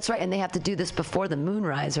 Well, that's right, and they have to do this before the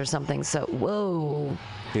moonrise or something. So, whoa.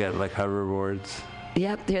 You got like hoverboards.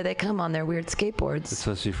 Yep, here they come on their weird skateboards. It's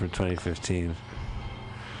supposed to be from 2015,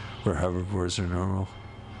 where hoverboards are normal.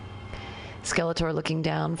 Skeletor looking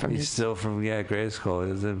down from He's his... still from grade school. He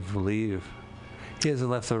doesn't believe. He hasn't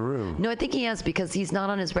left the room. No, I think he has because he's not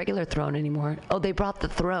on his regular throne anymore. Oh, they brought the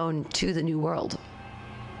throne to the new world.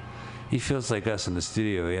 He feels like us in the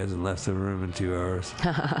studio. He hasn't left the room in 2 hours.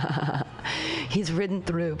 He's ridden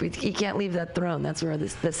through, but he can't leave that throne. That's where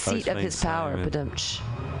the seat of his power.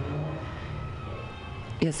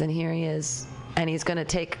 Yes, and here he is. And he's going to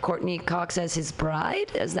take Courtney Cox as his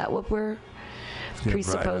bride? Is that what we're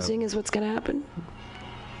presupposing is what's going to happen?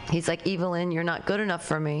 He's like, Evelyn, you're not good enough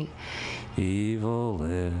for me.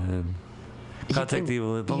 Evelyn. Contact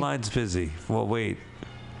Evelyn. The line's busy. Well, wait.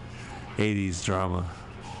 80s drama.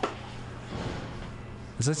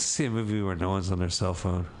 It's nice to see a movie where no one's on their cell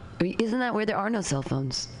phone. Isn't that where there are no cell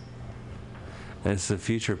phones? And it's the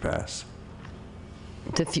future past.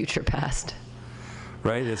 The future past.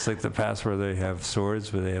 Right? It's like the past where they have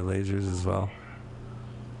swords, but they have lasers as well.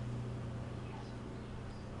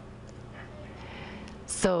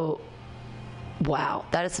 So, wow,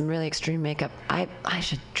 that is some really extreme makeup. I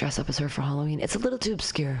should dress up as her for Halloween. It's a little too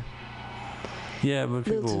obscure. Yeah, but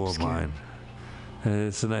people won't obscure. mind.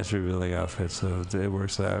 It's a nice revealing outfit, so it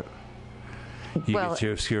works out. You get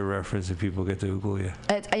your obscure reference and people get to Google you.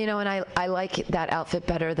 And I like that outfit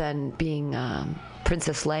better than being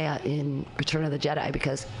Princess Leia in Return of the Jedi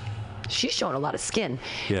because she's showing a lot of skin.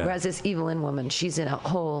 Yeah. Whereas this Evelyn woman, she's in a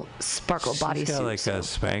whole sparkle bodysuit. She's got like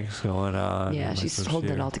Spanx going on. Yeah, she's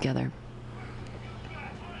holding it all together.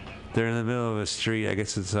 They're in the middle of a street. I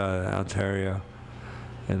guess it's Ontario.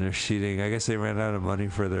 And they're shooting. I guess they ran out of money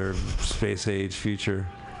for their space age future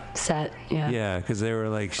set. Yeah. Yeah, because they were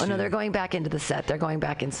like. Oh no, they're going back into the set. They're going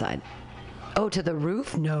back inside. Oh, to the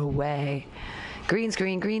roof? No way. Green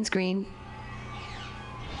screen, green screen.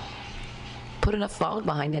 Put enough fog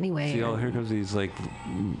behind anyway. See, here comes these like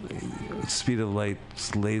speed of light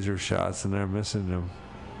laser shots, and they're missing them.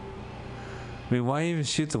 I mean, why even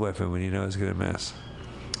shoot the weapon when you know it's gonna miss?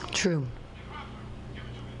 True.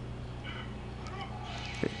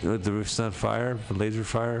 The roof's on fire? The laser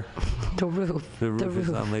fire? The roof. The roof is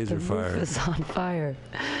on laser fire. The roof is on fire.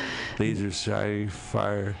 Laser shooting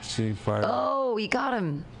fire. Oh, he got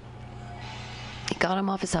him. He got him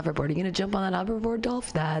off his hoverboard. Are you going to jump on that hoverboard,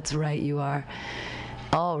 Dolph? That's right, you are.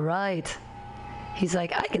 All right. He's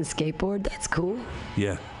like, I can skateboard. That's cool.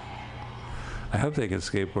 Yeah. I hope they can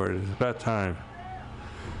skateboard. It's about time.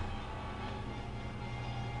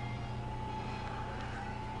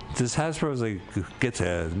 Does Hasbro's like get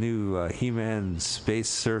a new He-Man space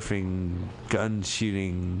surfing gun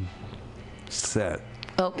shooting set?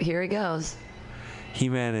 Oh, here he goes.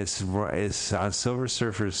 He-Man is on Silver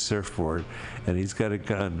Surfer's surfboard, and he's got a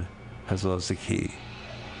gun as well as the key.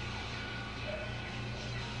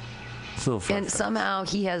 It's a little and somehow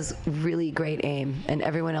he has really great aim, and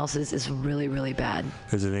everyone else's is really, really bad.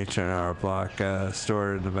 There's an H&R Block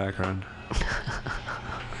store in the background.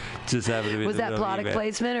 Just happened to be. Was that product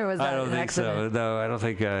placement or was that an accident? I don't think so. No, I don't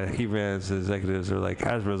think He-Man's executives are like,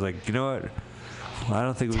 Hasbro's like, you know what? Well, I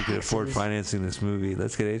don't think we could afford financing this movie.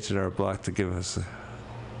 Let's get H&R Block to give us.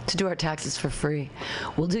 To do our taxes for free.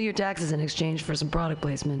 We'll do your taxes in exchange for some product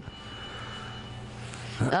placement.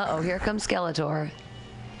 Uh-oh, here comes Skeletor.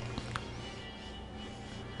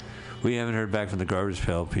 We haven't heard back from the Garbage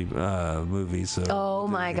Pail movie, so. Oh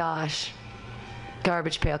my gosh.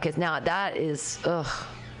 Garbage Pail Kids. Now that is, ugh.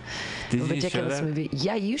 Did ridiculous you show that? movie.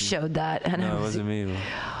 Yeah, you showed that. And no, it wasn't me.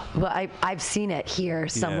 Well, I've seen it here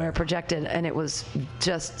somewhere projected, and it was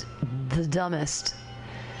just the dumbest.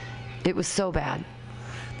 It was so bad.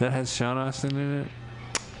 That has Sean Astin in it?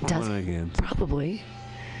 Does it again? Probably.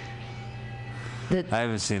 I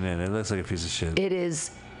haven't seen it. It looks like a piece of shit. It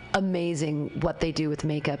is amazing what they do with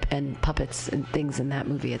makeup and puppets and things in that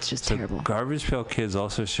movie. It's just terrible. Garbage Pail Kids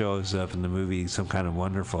also shows up in the movie Some Kind of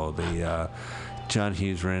Wonderful. The John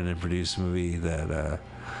Hughes ran and produced a movie that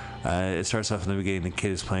it starts off in the beginning. The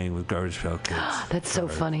kid is playing with Garbage Pail Kids. That's so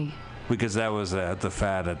funny. Because that was the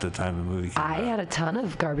fad at the time the movie came out. I had a ton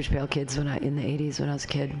of Garbage Pail Kids in the 80s when I was a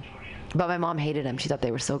kid. But my mom hated them. She thought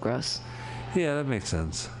they were so gross. Yeah, that makes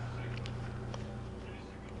sense.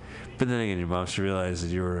 But then again, your mom should realize that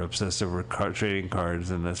you were obsessed over trading cards,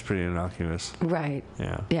 and that's pretty innocuous. Right.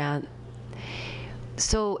 Yeah. Yeah.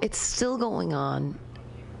 So it's still going on.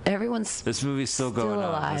 This movie's still going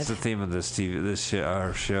alive. on. That's the theme of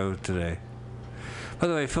our show today. By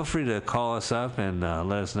the way, feel free to call us up and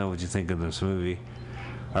let us know what you think of this movie.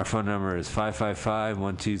 Our phone number is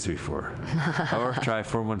 555-1234. Or try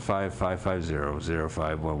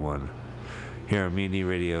 415-550-0511. Here on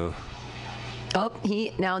MutinyRadio. Oh,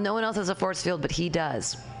 now no one else has a force field, but he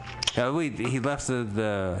does. Wait, he left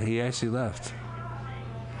he actually left.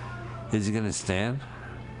 Is he going to stand?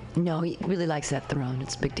 No, he really likes that throne.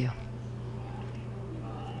 It's a big deal.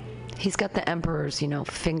 He's got the emperor's,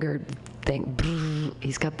 finger thing.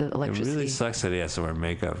 He's got the electricity. It really sucks that he has to wear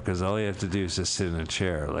makeup, because all you have to do is just sit in a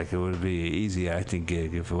chair. Like, it would be an easy acting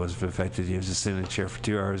gig if it wasn't affected. You have to sit in a chair for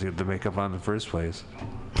 2 hours to get the makeup on in the first place.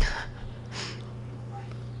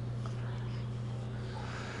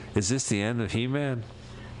 Is this the end of He-Man?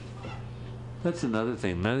 That's another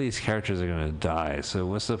thing. None of these characters are going to die, so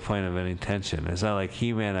what's the point of any tension? It's not like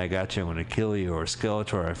He-Man, I got you, I'm going to kill you, or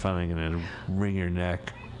Skeletor, I'm finally going to wring your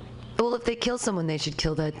neck. Well, if they kill someone, they should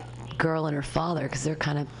kill that girl and her father, because they're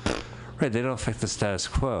kind of... Right, they don't affect the status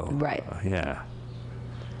quo. Right. Yeah.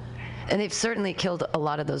 And they've certainly killed a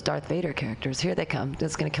lot of those Darth Vader characters. Here they come.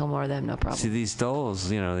 That's going to kill more of them, no problem. See, these dolls,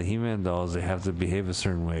 the He-Man dolls, they have to behave a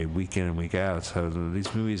certain way week in and week out, so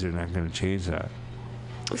these movies are not going to change that.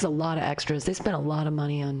 There's a lot of extras. They spent a lot of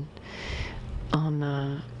money on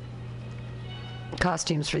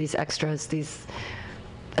costumes for these extras.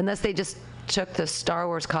 Unless they just took the Star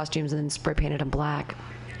Wars costumes and then spray painted them black.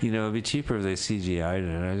 It'd be cheaper if they CGI'd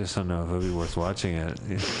it. I just don't know if it'd be worth watching it.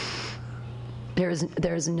 There is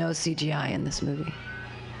no CGI in this movie.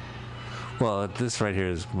 Well, this right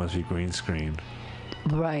here must be green screen.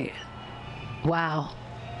 Right. Wow.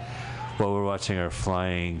 Well, we're watching our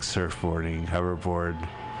flying, surfboarding, hoverboard,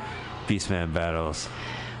 Beastman battles.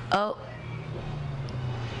 Oh.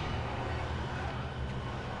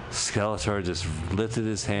 Skeletor just lifted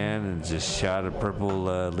his hand and just shot a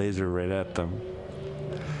purple laser right at them.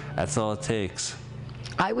 That's all it takes.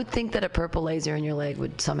 I would think that a purple laser in your leg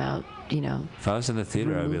would somehow, If I was in the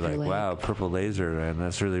theater, I'd be like, wow, purple laser, and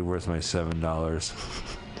that's really worth my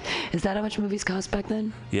 $7. Is that how much movies cost back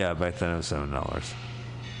then? Yeah, back then it was $7.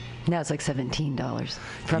 Now it's like $17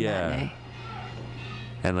 for a matinee.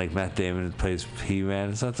 And like Matt Damon plays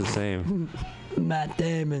He-Man, it's not the same. Matt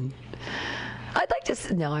Damon. I'd like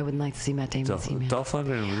to no, I wouldn't like to see Matt Damon as He-Man. Dolph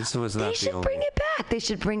Lundgren, this was not They should bring it back. They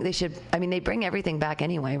bring everything back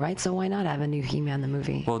anyway, right? So why not have a new He-Man the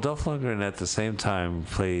movie? Well, Dolph Lundgren at the same time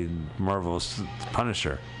played Marvel's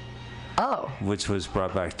Punisher. Oh. Which was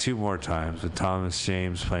brought back 2 more times, with Thomas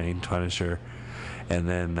James playing Punisher, and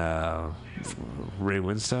then Ray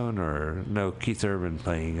Winstone, Keith Urban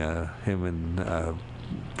playing him in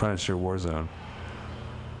Punisher Warzone.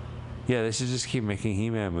 Yeah, they should just keep making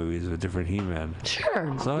He-Man movies with different He-Man.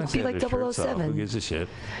 Sure. As long as it'd be like 007. Who gives a shit?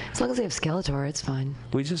 As long as they have Skeletor, it's fine.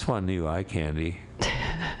 We just want new eye candy.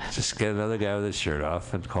 Just get another guy with his shirt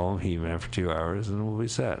off and call him He-Man for 2 hours, and we'll be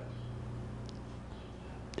set.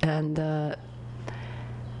 And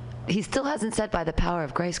he still hasn't said by the power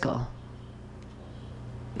of Grayskull.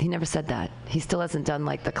 He never said that. He still hasn't done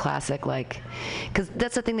like the classic, because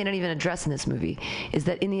that's the thing they don't even address in this movie, is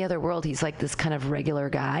that in the other world he's like this kind of regular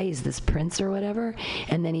guy, he's this prince or whatever,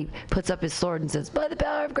 and then he puts up his sword and says, by the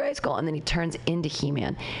power of Grayskull, and then he turns into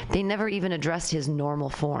He-Man. They never even addressed his normal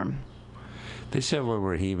form. They should have one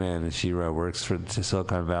where He-Man and She-Ra works for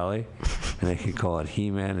Silicon Valley, and they could call it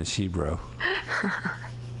He-Man and She-Bro.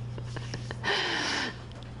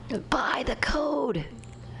 Buy the code.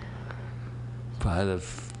 By the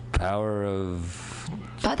power of...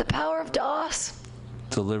 By the power of DOS.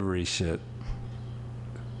 Delivery shit.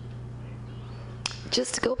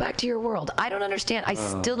 Just to go back to your world. I don't understand. I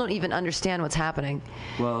still don't even understand what's happening.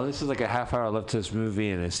 Well, this is like a half hour left to this movie,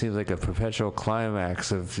 and it seems like a perpetual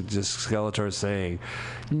climax of just Skeletor saying,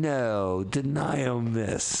 no, deny him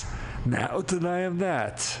this. Now deny him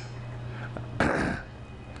that.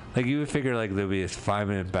 Like, you would figure there'd be a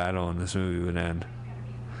 5-minute battle and this movie would end.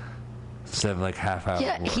 Instead of half hour.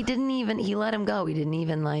 Yeah, more. He let him go. He didn't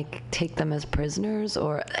even take them as prisoners,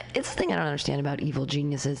 or it's the thing I don't understand about evil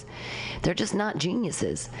geniuses. They're just not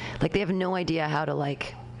geniuses. They have no idea how to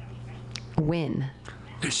win.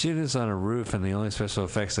 Their shit is on a roof, and the only special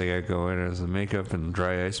effects they got going is the makeup and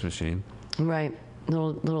dry ice machine. Right.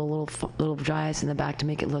 Little dry ice in the back to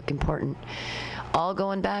make it look important. All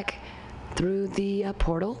going back through the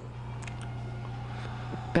portal.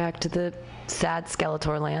 Back to the sad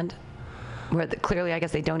Skeletor land. Where clearly, I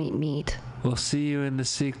guess they don't eat meat. We'll see you in the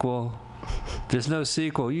sequel. There's no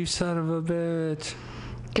sequel, you son of a bitch.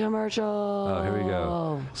 Commercial. Oh, here we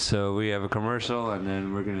go. So we have a commercial, and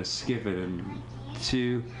then we're going to skip it in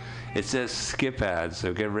 2. It says skip ad,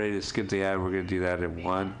 so get ready to skip the ad. We're going to do that in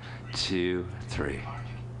 1, 2, 3.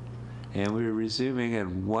 And we're resuming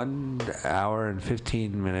in 1 hour and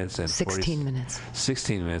 15 minutes and 16 minutes.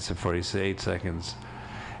 16 minutes and 48 seconds.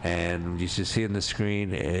 And you should see on the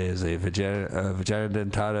screen is a vagina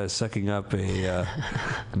dentata sucking up a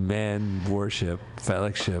man warship,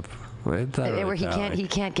 phallic ship. Where he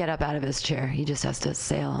can't get up out of his chair. He just has to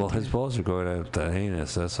sail. Well, his balls are going out the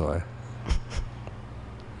anus, that's why.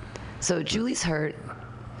 So Julie's hurt.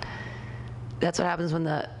 That's what happens when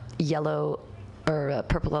the yellow or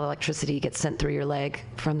purple electricity gets sent through your leg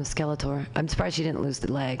from the Skeletor. I'm surprised she didn't lose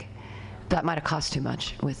the leg. That might have cost too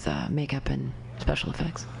much with makeup and special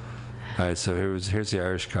effects. All right, so here's the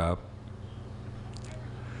Irish cop.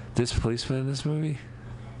 This policeman in this movie?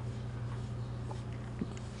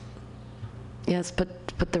 Yes,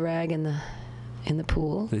 put the rag in the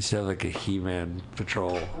pool. They should have like a He-Man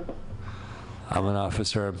patrol. I'm an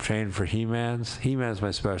officer. I'm trained for He-Mans. He-Man's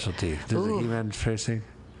my specialty. Does the He-Man tracing?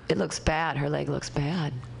 It looks bad. Her leg looks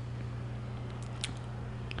bad.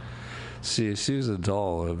 See, if she was a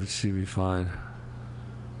doll, she'd be fine.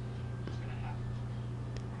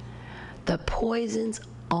 The poison's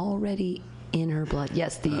already in her blood.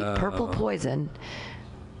 Yes, the purple poison.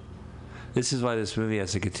 This is why this movie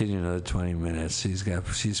has to continue another 20 minutes.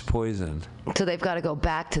 She's poisoned. So they've got to go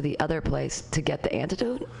back to the other place to get the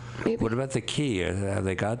antidote, maybe? What about the key? Have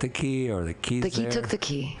they got the key, or the key's there? He took the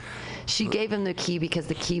key. She gave him the key because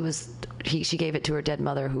the key was... She gave it to her dead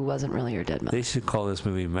mother, who wasn't really her dead mother. They should call this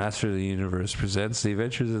movie Master of the Universe Presents The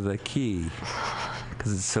Adventures of the Key.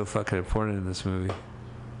 Because it's so fucking important in this movie.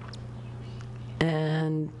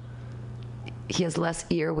 And he has less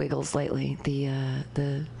ear wiggles lately, the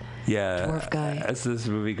dwarf guy. As this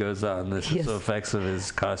movie goes on, the special effects of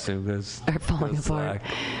his costume are falling apart.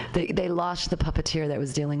 They lost the puppeteer that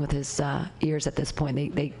was dealing with his ears at this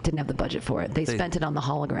point. They didn't have the budget for it. They spent it on the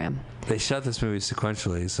hologram. They shot this movie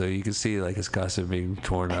sequentially, so you can see like his costume being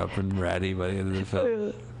torn up and ratty by the end of the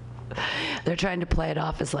film. They're trying to play it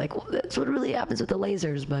off as like, well, that's what really happens with the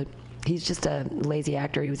lasers, but he's just a lazy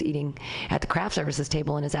actor. He was eating at the craft services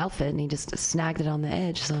table in his outfit, and he just snagged it on the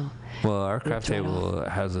edge. So, well, our craft table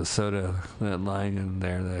has a soda lying in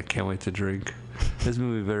there that I can't wait to drink. This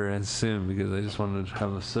movie better end soon because I just wanted to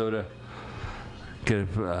have a soda. Get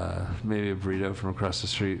maybe a burrito from across the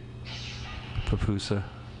street. Papusa.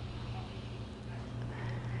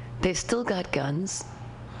 They've still got guns.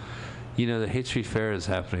 You know, the Hate Street Fair is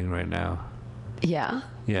happening right now. Yeah?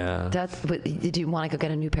 Yeah. Did you want to go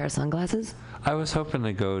get a new pair of sunglasses? I was hoping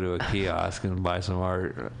to go to a kiosk and buy some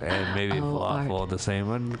art and maybe falafel, the same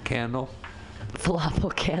one, candle.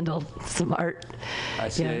 Falafel, candle, some art. I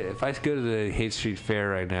see. If I go to the Hate Street Fair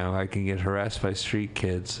right now, I can get harassed by street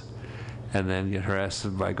kids and then get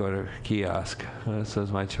harassed by going to a kiosk. So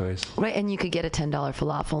that's my choice. Right, and you could get a $10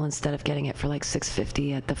 falafel instead of getting it for like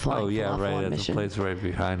 $6.50 at the Flying Falafel right, at the place right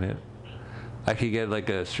behind it. I could get like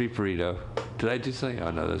a street burrito. Did I do something?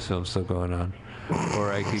 Oh no, this film's still going on.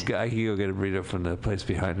 Or I could go get a burrito from the place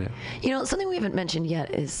behind it. You know, something we haven't mentioned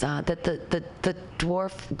yet is that the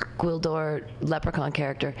dwarf Gwildor leprechaun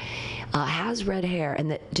character has red hair,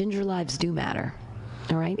 and that ginger lives do matter.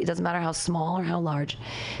 All right? It doesn't matter how small or how large.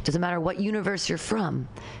 It doesn't matter what universe you're from,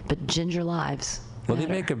 but ginger lives Well, matter.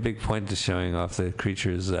 They make a big point to showing off the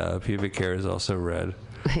creature's pubic hair is also red.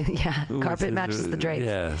 Yeah, carpet matches the drapes.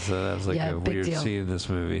 Yeah, so that's like a weird scene in this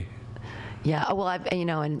movie. Yeah, well,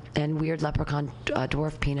 and weird leprechaun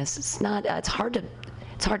dwarf penis. It's not. It's hard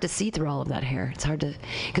to see through all of that hair. It's hard to,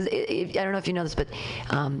 because I don't know if you know this, but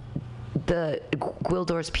the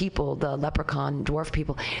Gwildor's people, the leprechaun dwarf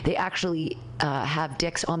people, they actually have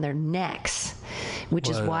dicks on their necks, which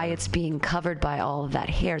is why it's being covered by all of that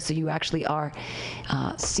hair. So you actually are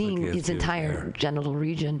seeing his entire genital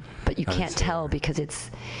region, but you can't tell because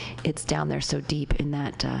it's down there so deep in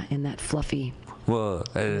that fluffy. Well,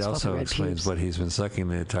 it also explains what he's been sucking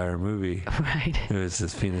the entire movie. Right. It was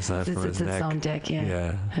his penis, not from his neck. It's its own dick,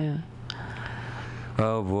 yeah.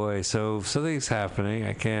 Oh boy, so something's happening.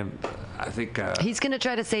 I think he's gonna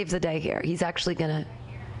try to save the day here. He's actually gonna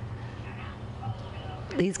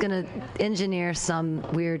engineer some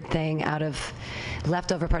weird thing out of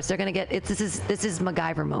leftover parts. They're gonna get it. This is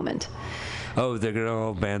MacGyver moment. Oh, they're gonna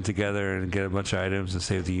all band together and get a bunch of items and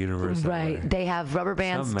save the universe. Right. They have rubber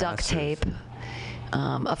bands, duct tape,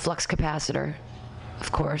 a flux capacitor,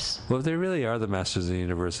 of course. Well, if they really are the masters of the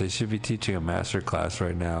universe, they should be teaching a master class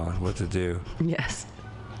right now on what to do. Yes.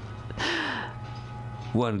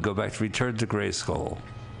 One, go back to Return to Grayskull.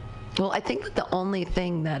 Well, I think that the only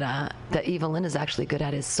thing that Evelyn is actually good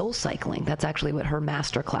at is soul cycling. That's actually what her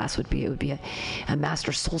master class would be. It would be a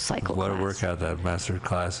master soul cycle What class. a workout that master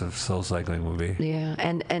class of soul cycling would be. Yeah,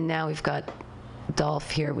 and now we've got Dolph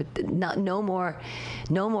here with no more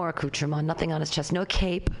accoutrement, nothing on his chest, no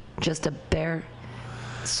cape, just a bare,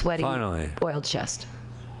 sweaty, Finally. oiled chest.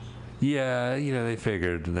 Yeah, they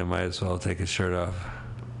figured they might as well take his shirt off.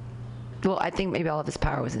 Well, I think maybe all of his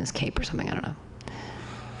power was in his cape or something. I don't know.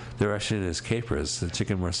 They're actually in his capers, the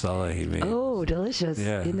chicken marsala he made. Oh, delicious.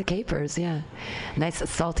 Yeah. In the capers, yeah. Nice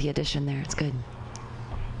salty addition there. It's good.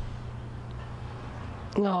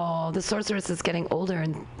 Oh, the sorceress is getting older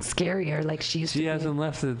and scarier like she used to be. She hasn't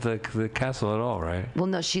left the castle at all, right? Well,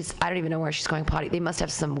 no, I don't even know where she's going potty. They must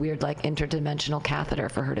have some weird, interdimensional catheter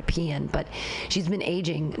for her to pee in. But she's been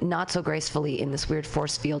aging not so gracefully in this weird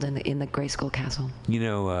force field in the Grayskull Castle.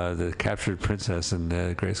 The captured princess in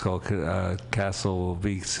the Grayskull Castle will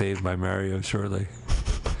be saved by Mario shortly.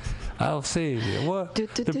 I'll save you. What? The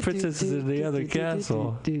princess is in the other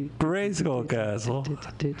castle. Grayskull Castle.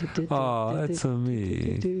 Oh, that's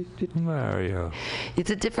me. Mario. It's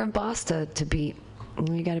a different boss to beat.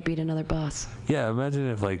 You got to beat another boss. Yeah, imagine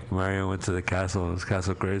if Mario went to the castle and it was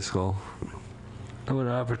Castle Grayskull. What an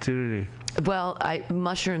opportunity. Well,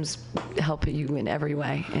 mushrooms help you in every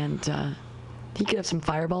way, and he could have some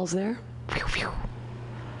fireballs there.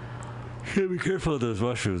 Yeah, be careful of those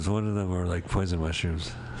mushrooms. One of them are poison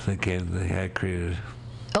mushrooms. They had created.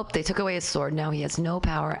 Oh, they took away his sword. Now he has no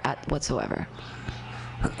power whatsoever.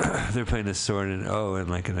 They're putting a sword in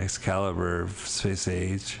an Excalibur Space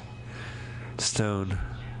Age stone.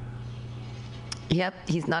 Yep,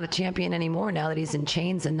 he's not a champion anymore now that he's in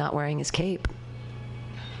chains and not wearing his cape.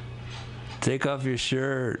 Take off your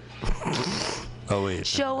shirt. Oh, wait.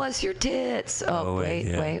 Show us your tits. Oh,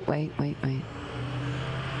 wait.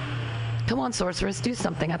 Come on, sorceress, do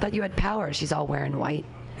something. I thought you had power. She's all wearing white.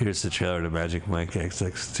 Here's the trailer to Magic Mike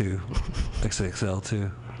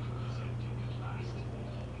XXL2.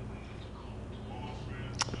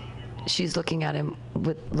 She's looking at him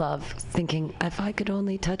with love, thinking, if I could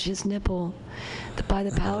only touch his nipple, by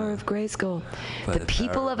the power of Grayskull. The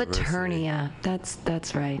people of Eternia.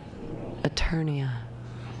 That's right. Eternia.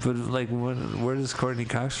 But where does Courtney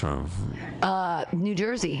Cox from? New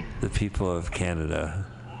Jersey. The people of Canada.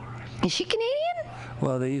 Is she Canadian?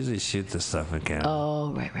 Well, they usually shoot this stuff in Canada.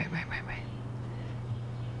 Oh, right.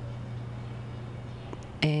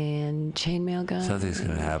 And chainmail gun. Something's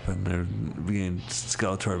gonna happen.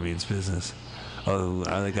 Skeletor means business. Oh,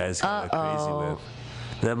 other guy's got a crazy whip.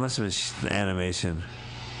 That must have been animation.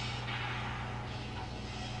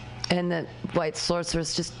 And the white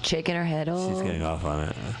sorceress just shaking her head. Oh, she's getting off on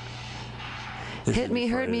it. Hit me,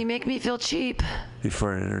 hurt me, make me feel cheap.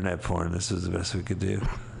 Before internet porn, this was the best we could do.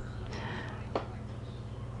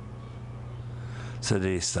 So did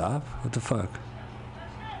he stop? What the fuck?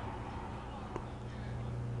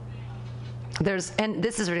 There's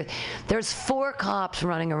 4 cops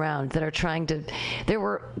running around that are trying to. There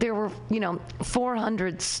were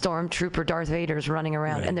 400 stormtrooper Darth Vaders running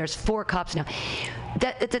around, right. And there's 4 cops now.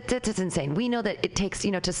 That's insane. We know that it takes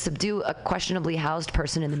to subdue a questionably housed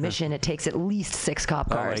person in the mission. It takes at least 6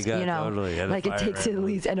 cop cars. Oh my God, totally. And it takes at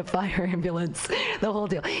least a fire ambulance. The whole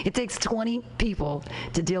deal. It takes 20 people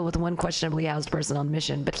to deal with one questionably housed person on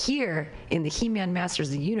mission. But here in the He-Man Masters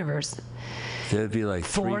of the Universe. There'd be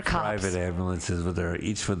 3 cops. private ambulances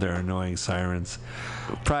each with their annoying sirens.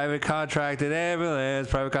 Private contracted ambulance,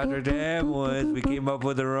 private contracted ambulance. We came up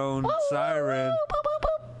with our own siren.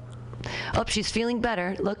 Oh, she's feeling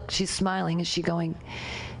better. Look, she's smiling. Is she going?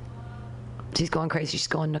 She's going crazy. She's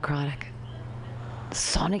going necrotic.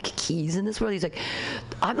 Sonic keys in this world. He's like,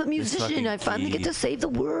 I'm a musician. I finally get to save the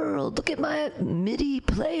world. Look at my MIDI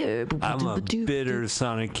player. I'm a bitter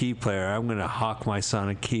Sonic key player. I'm going to hawk my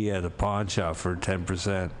Sonic key at a pawn shop for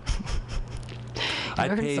 10%. I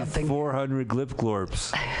paid 400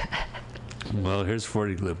 glip-glorps. Well, here's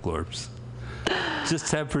 40 glip-glorps. Just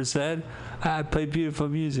 10%? I play beautiful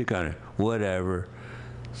music on it. Whatever.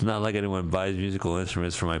 It's not like anyone buys musical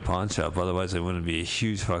instruments from my pawn shop. Otherwise, it wouldn't be a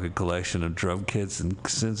huge fucking collection of drum kits and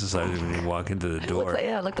synthesizers when you walk into the door.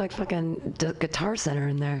 It looked like fucking Guitar Center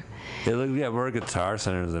in there. It looked, more Guitar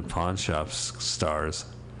Centers than pawn shops stars.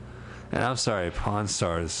 And I'm sorry, pawn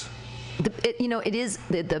stars. It is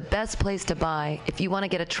the best place to buy if you want to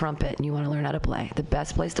get a trumpet and you want to learn how to play. The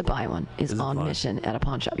best place to buy one is on mission at a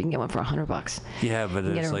pawn shop. You can get one for $100. Yeah, but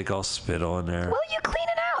it's all spittle in there. Well, you clean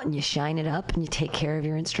it out and you shine it up and you take care of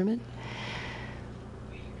your instrument.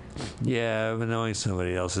 Yeah, but knowing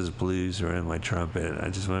somebody else's blues or in my trumpet, I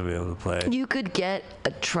just want to be able to play. You could get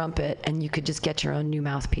a trumpet and you could just get your own new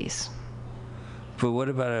mouthpiece. But what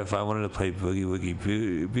about if I wanted to play Boogie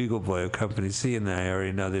Woogie Bugle Boy of Company C and I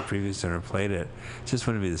already know the previous owner played it? It just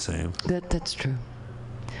wouldn't be the same. That's true.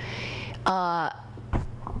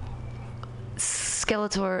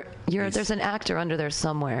 Skeletor, there's an actor under there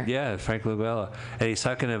somewhere. Yeah, Frank Langella. And he's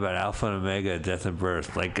talking about Alpha and Omega, death and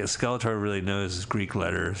birth. Like, Skeletor really knows Greek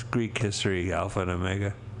letters, Greek history, Alpha and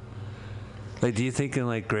Omega. Like, do you think in,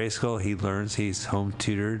 like, Grayskull he learns he's home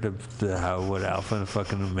tutored what Alpha and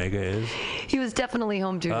fucking Omega is? He was definitely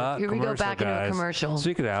home tutored. Here we go back into a commercial.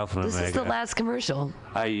 Speaking of Alpha and Omega. This is the last commercial.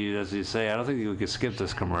 As you say, I don't think we could skip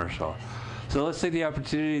this commercial. So let's take the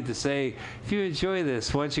opportunity to say, if you enjoy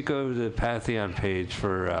this, why don't you go to the Pantheon page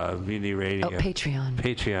for Mutiny Radio? Oh, Patreon.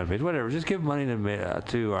 Patreon page, whatever. Just give money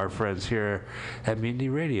to our friends here at Mutiny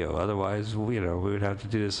Radio. Otherwise, we would have to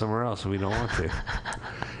do this somewhere else, and we don't want to.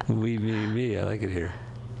 We, me, I like it here.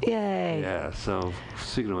 Yay. Yeah, so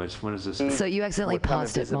speaking of which, when is this? So you accidentally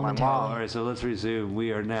paused it momentarily. All right, so let's resume.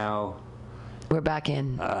 We are now... We're back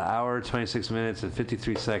in. Hour, 26 minutes, and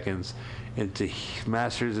 53 seconds into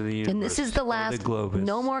Masters of the Universe. And this is the last.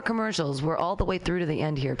 No more commercials. We're all the way through to the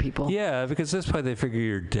end here, people. Yeah, because at this point they figure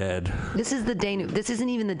you're dead. This is the This isn't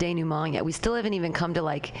even the denouement yet. We still haven't even come to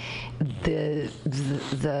like the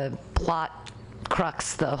plot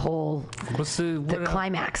crux, the whole the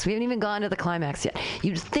climax. We haven't even gone to the climax yet.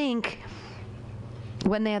 You'd think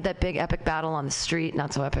when they had that big epic battle on the street,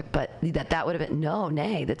 not so epic, but that would have been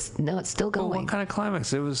it's still going. Well, what kind of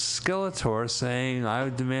climax? It was Skeletor saying, "I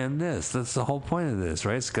would demand this." That's the whole point of this,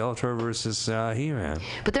 right? Skeletor versus He-Man.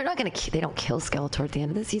 But they're not going to. They don't kill Skeletor at the end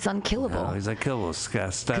of this. He's unkillable. No, he's unkillable.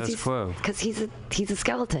 Status quo. Because he's a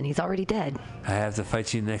skeleton. He's already dead. I have to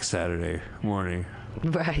fight you next Saturday morning.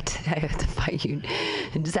 Right. I have to fight you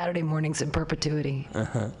Saturday mornings in perpetuity.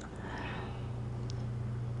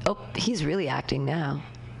 Oh, he's really acting now.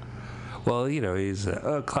 Well, he's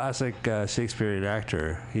a classic Shakespearean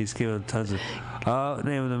actor. He's given tons of...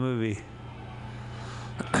 name of the movie.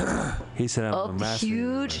 He said, I'm a master.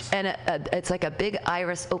 Huge, and it's like a big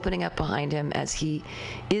iris opening up behind him as he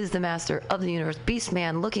is the master of the universe. Beast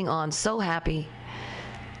Man looking on, so happy.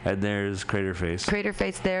 And there's Craterface.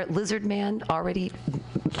 Craterface there. Lizard Man already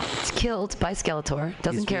killed by Skeletor.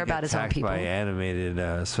 Doesn't care about his own people. By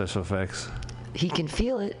animated special effects. He can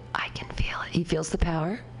feel it. I can feel it. He feels the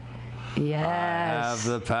power. Yes. I have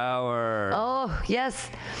the power. Oh, yes.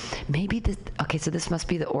 Maybe okay, so this must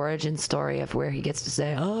be the origin story of where he gets to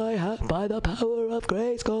say, I have by the power of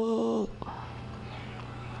Grayskull.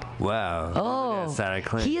 Wow.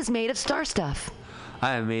 Oh, he is made of star stuff.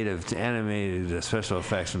 I am made of animated special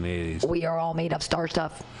effects from the 80s. We are all made of star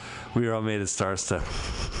stuff. We are all made of star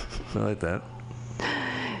stuff. I like that.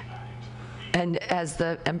 And as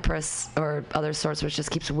the Empress or other sorceress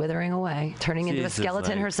just keeps withering away, turning into a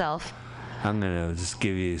skeleton herself. I'm going to just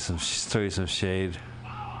give you some shade.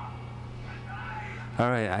 All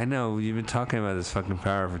right, I know you've been talking about this fucking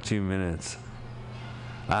power for 2 minutes.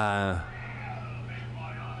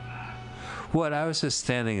 What? I was just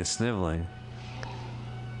standing and sniveling.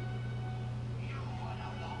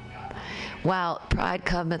 Wow, pride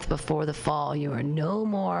cometh before the fall. You are no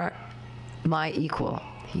more my equal.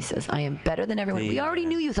 He says, I am better than everyone. We already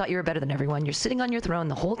knew you thought you were better than everyone. You're sitting on your throne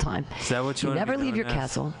the whole time. Is that what you never leave your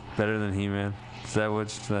castle. Better than He-Man? Is that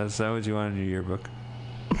what you want in your yearbook?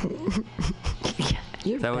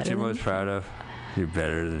 Is that what you're most proud of? You're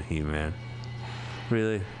better than He-Man.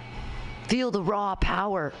 Really? Feel the raw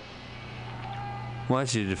power. Why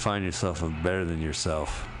don't you define yourself as better than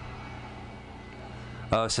yourself?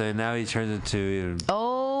 Oh, so now he turns into...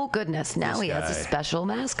 Oh, goodness. Now he has a special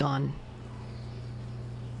mask on.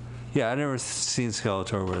 Yeah, I never seen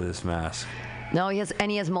Skeletor wear this mask. No, he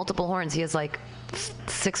has multiple horns. He has like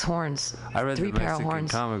 6 horns. I read 3 the pair of Mexican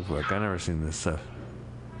horns. comic book. I never seen this stuff.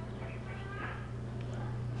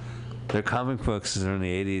 Their comic books in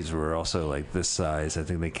the 80s were also like this size. I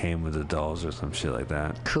think they came with the dolls or some shit like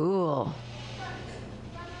that. Cool.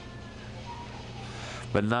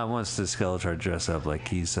 But not once did Skeletor dress up like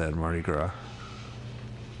he said Mardi Gras.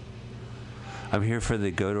 I'm here for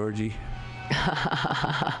the goat orgy.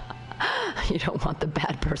 You don't want the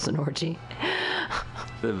bad person orgy.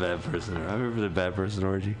 The bad person. I'm here for the bad person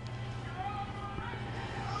orgy.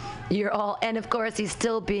 And of course he's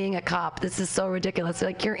still being a cop. This is so ridiculous.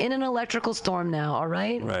 Like, you're in an electrical storm now, all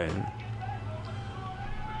right? Right.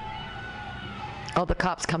 Oh, the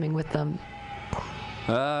cop's coming with them.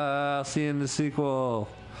 I'll see you in the sequel.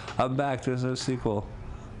 I'm back. There's no sequel.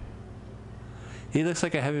 He looks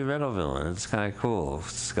like a heavy metal villain. It's kind of cool.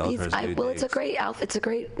 It's a great outfit. It's a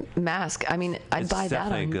great mask. I mean, I'd buy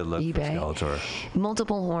that on good look eBay. For Skeletor.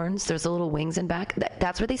 Multiple horns. There's the little wings in back.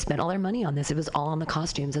 That's where they spent all their money on this. It was all on the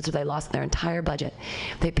costumes. That's where they lost their entire budget.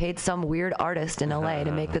 They paid some weird artist in LA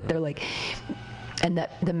to make that. They're like, and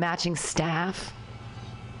the matching staff.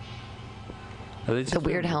 The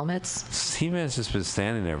weird helmets. He-Man's just been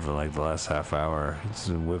standing there for like the last half hour. He's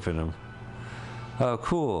been whipping them. Oh,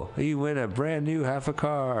 cool. You win a brand new half a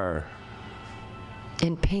car.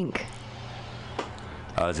 In pink.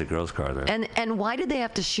 Oh, it's a girl's car there. And why did they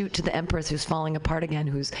have to shoot to the Empress who's falling apart again?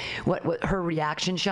 Who's what her reaction shot?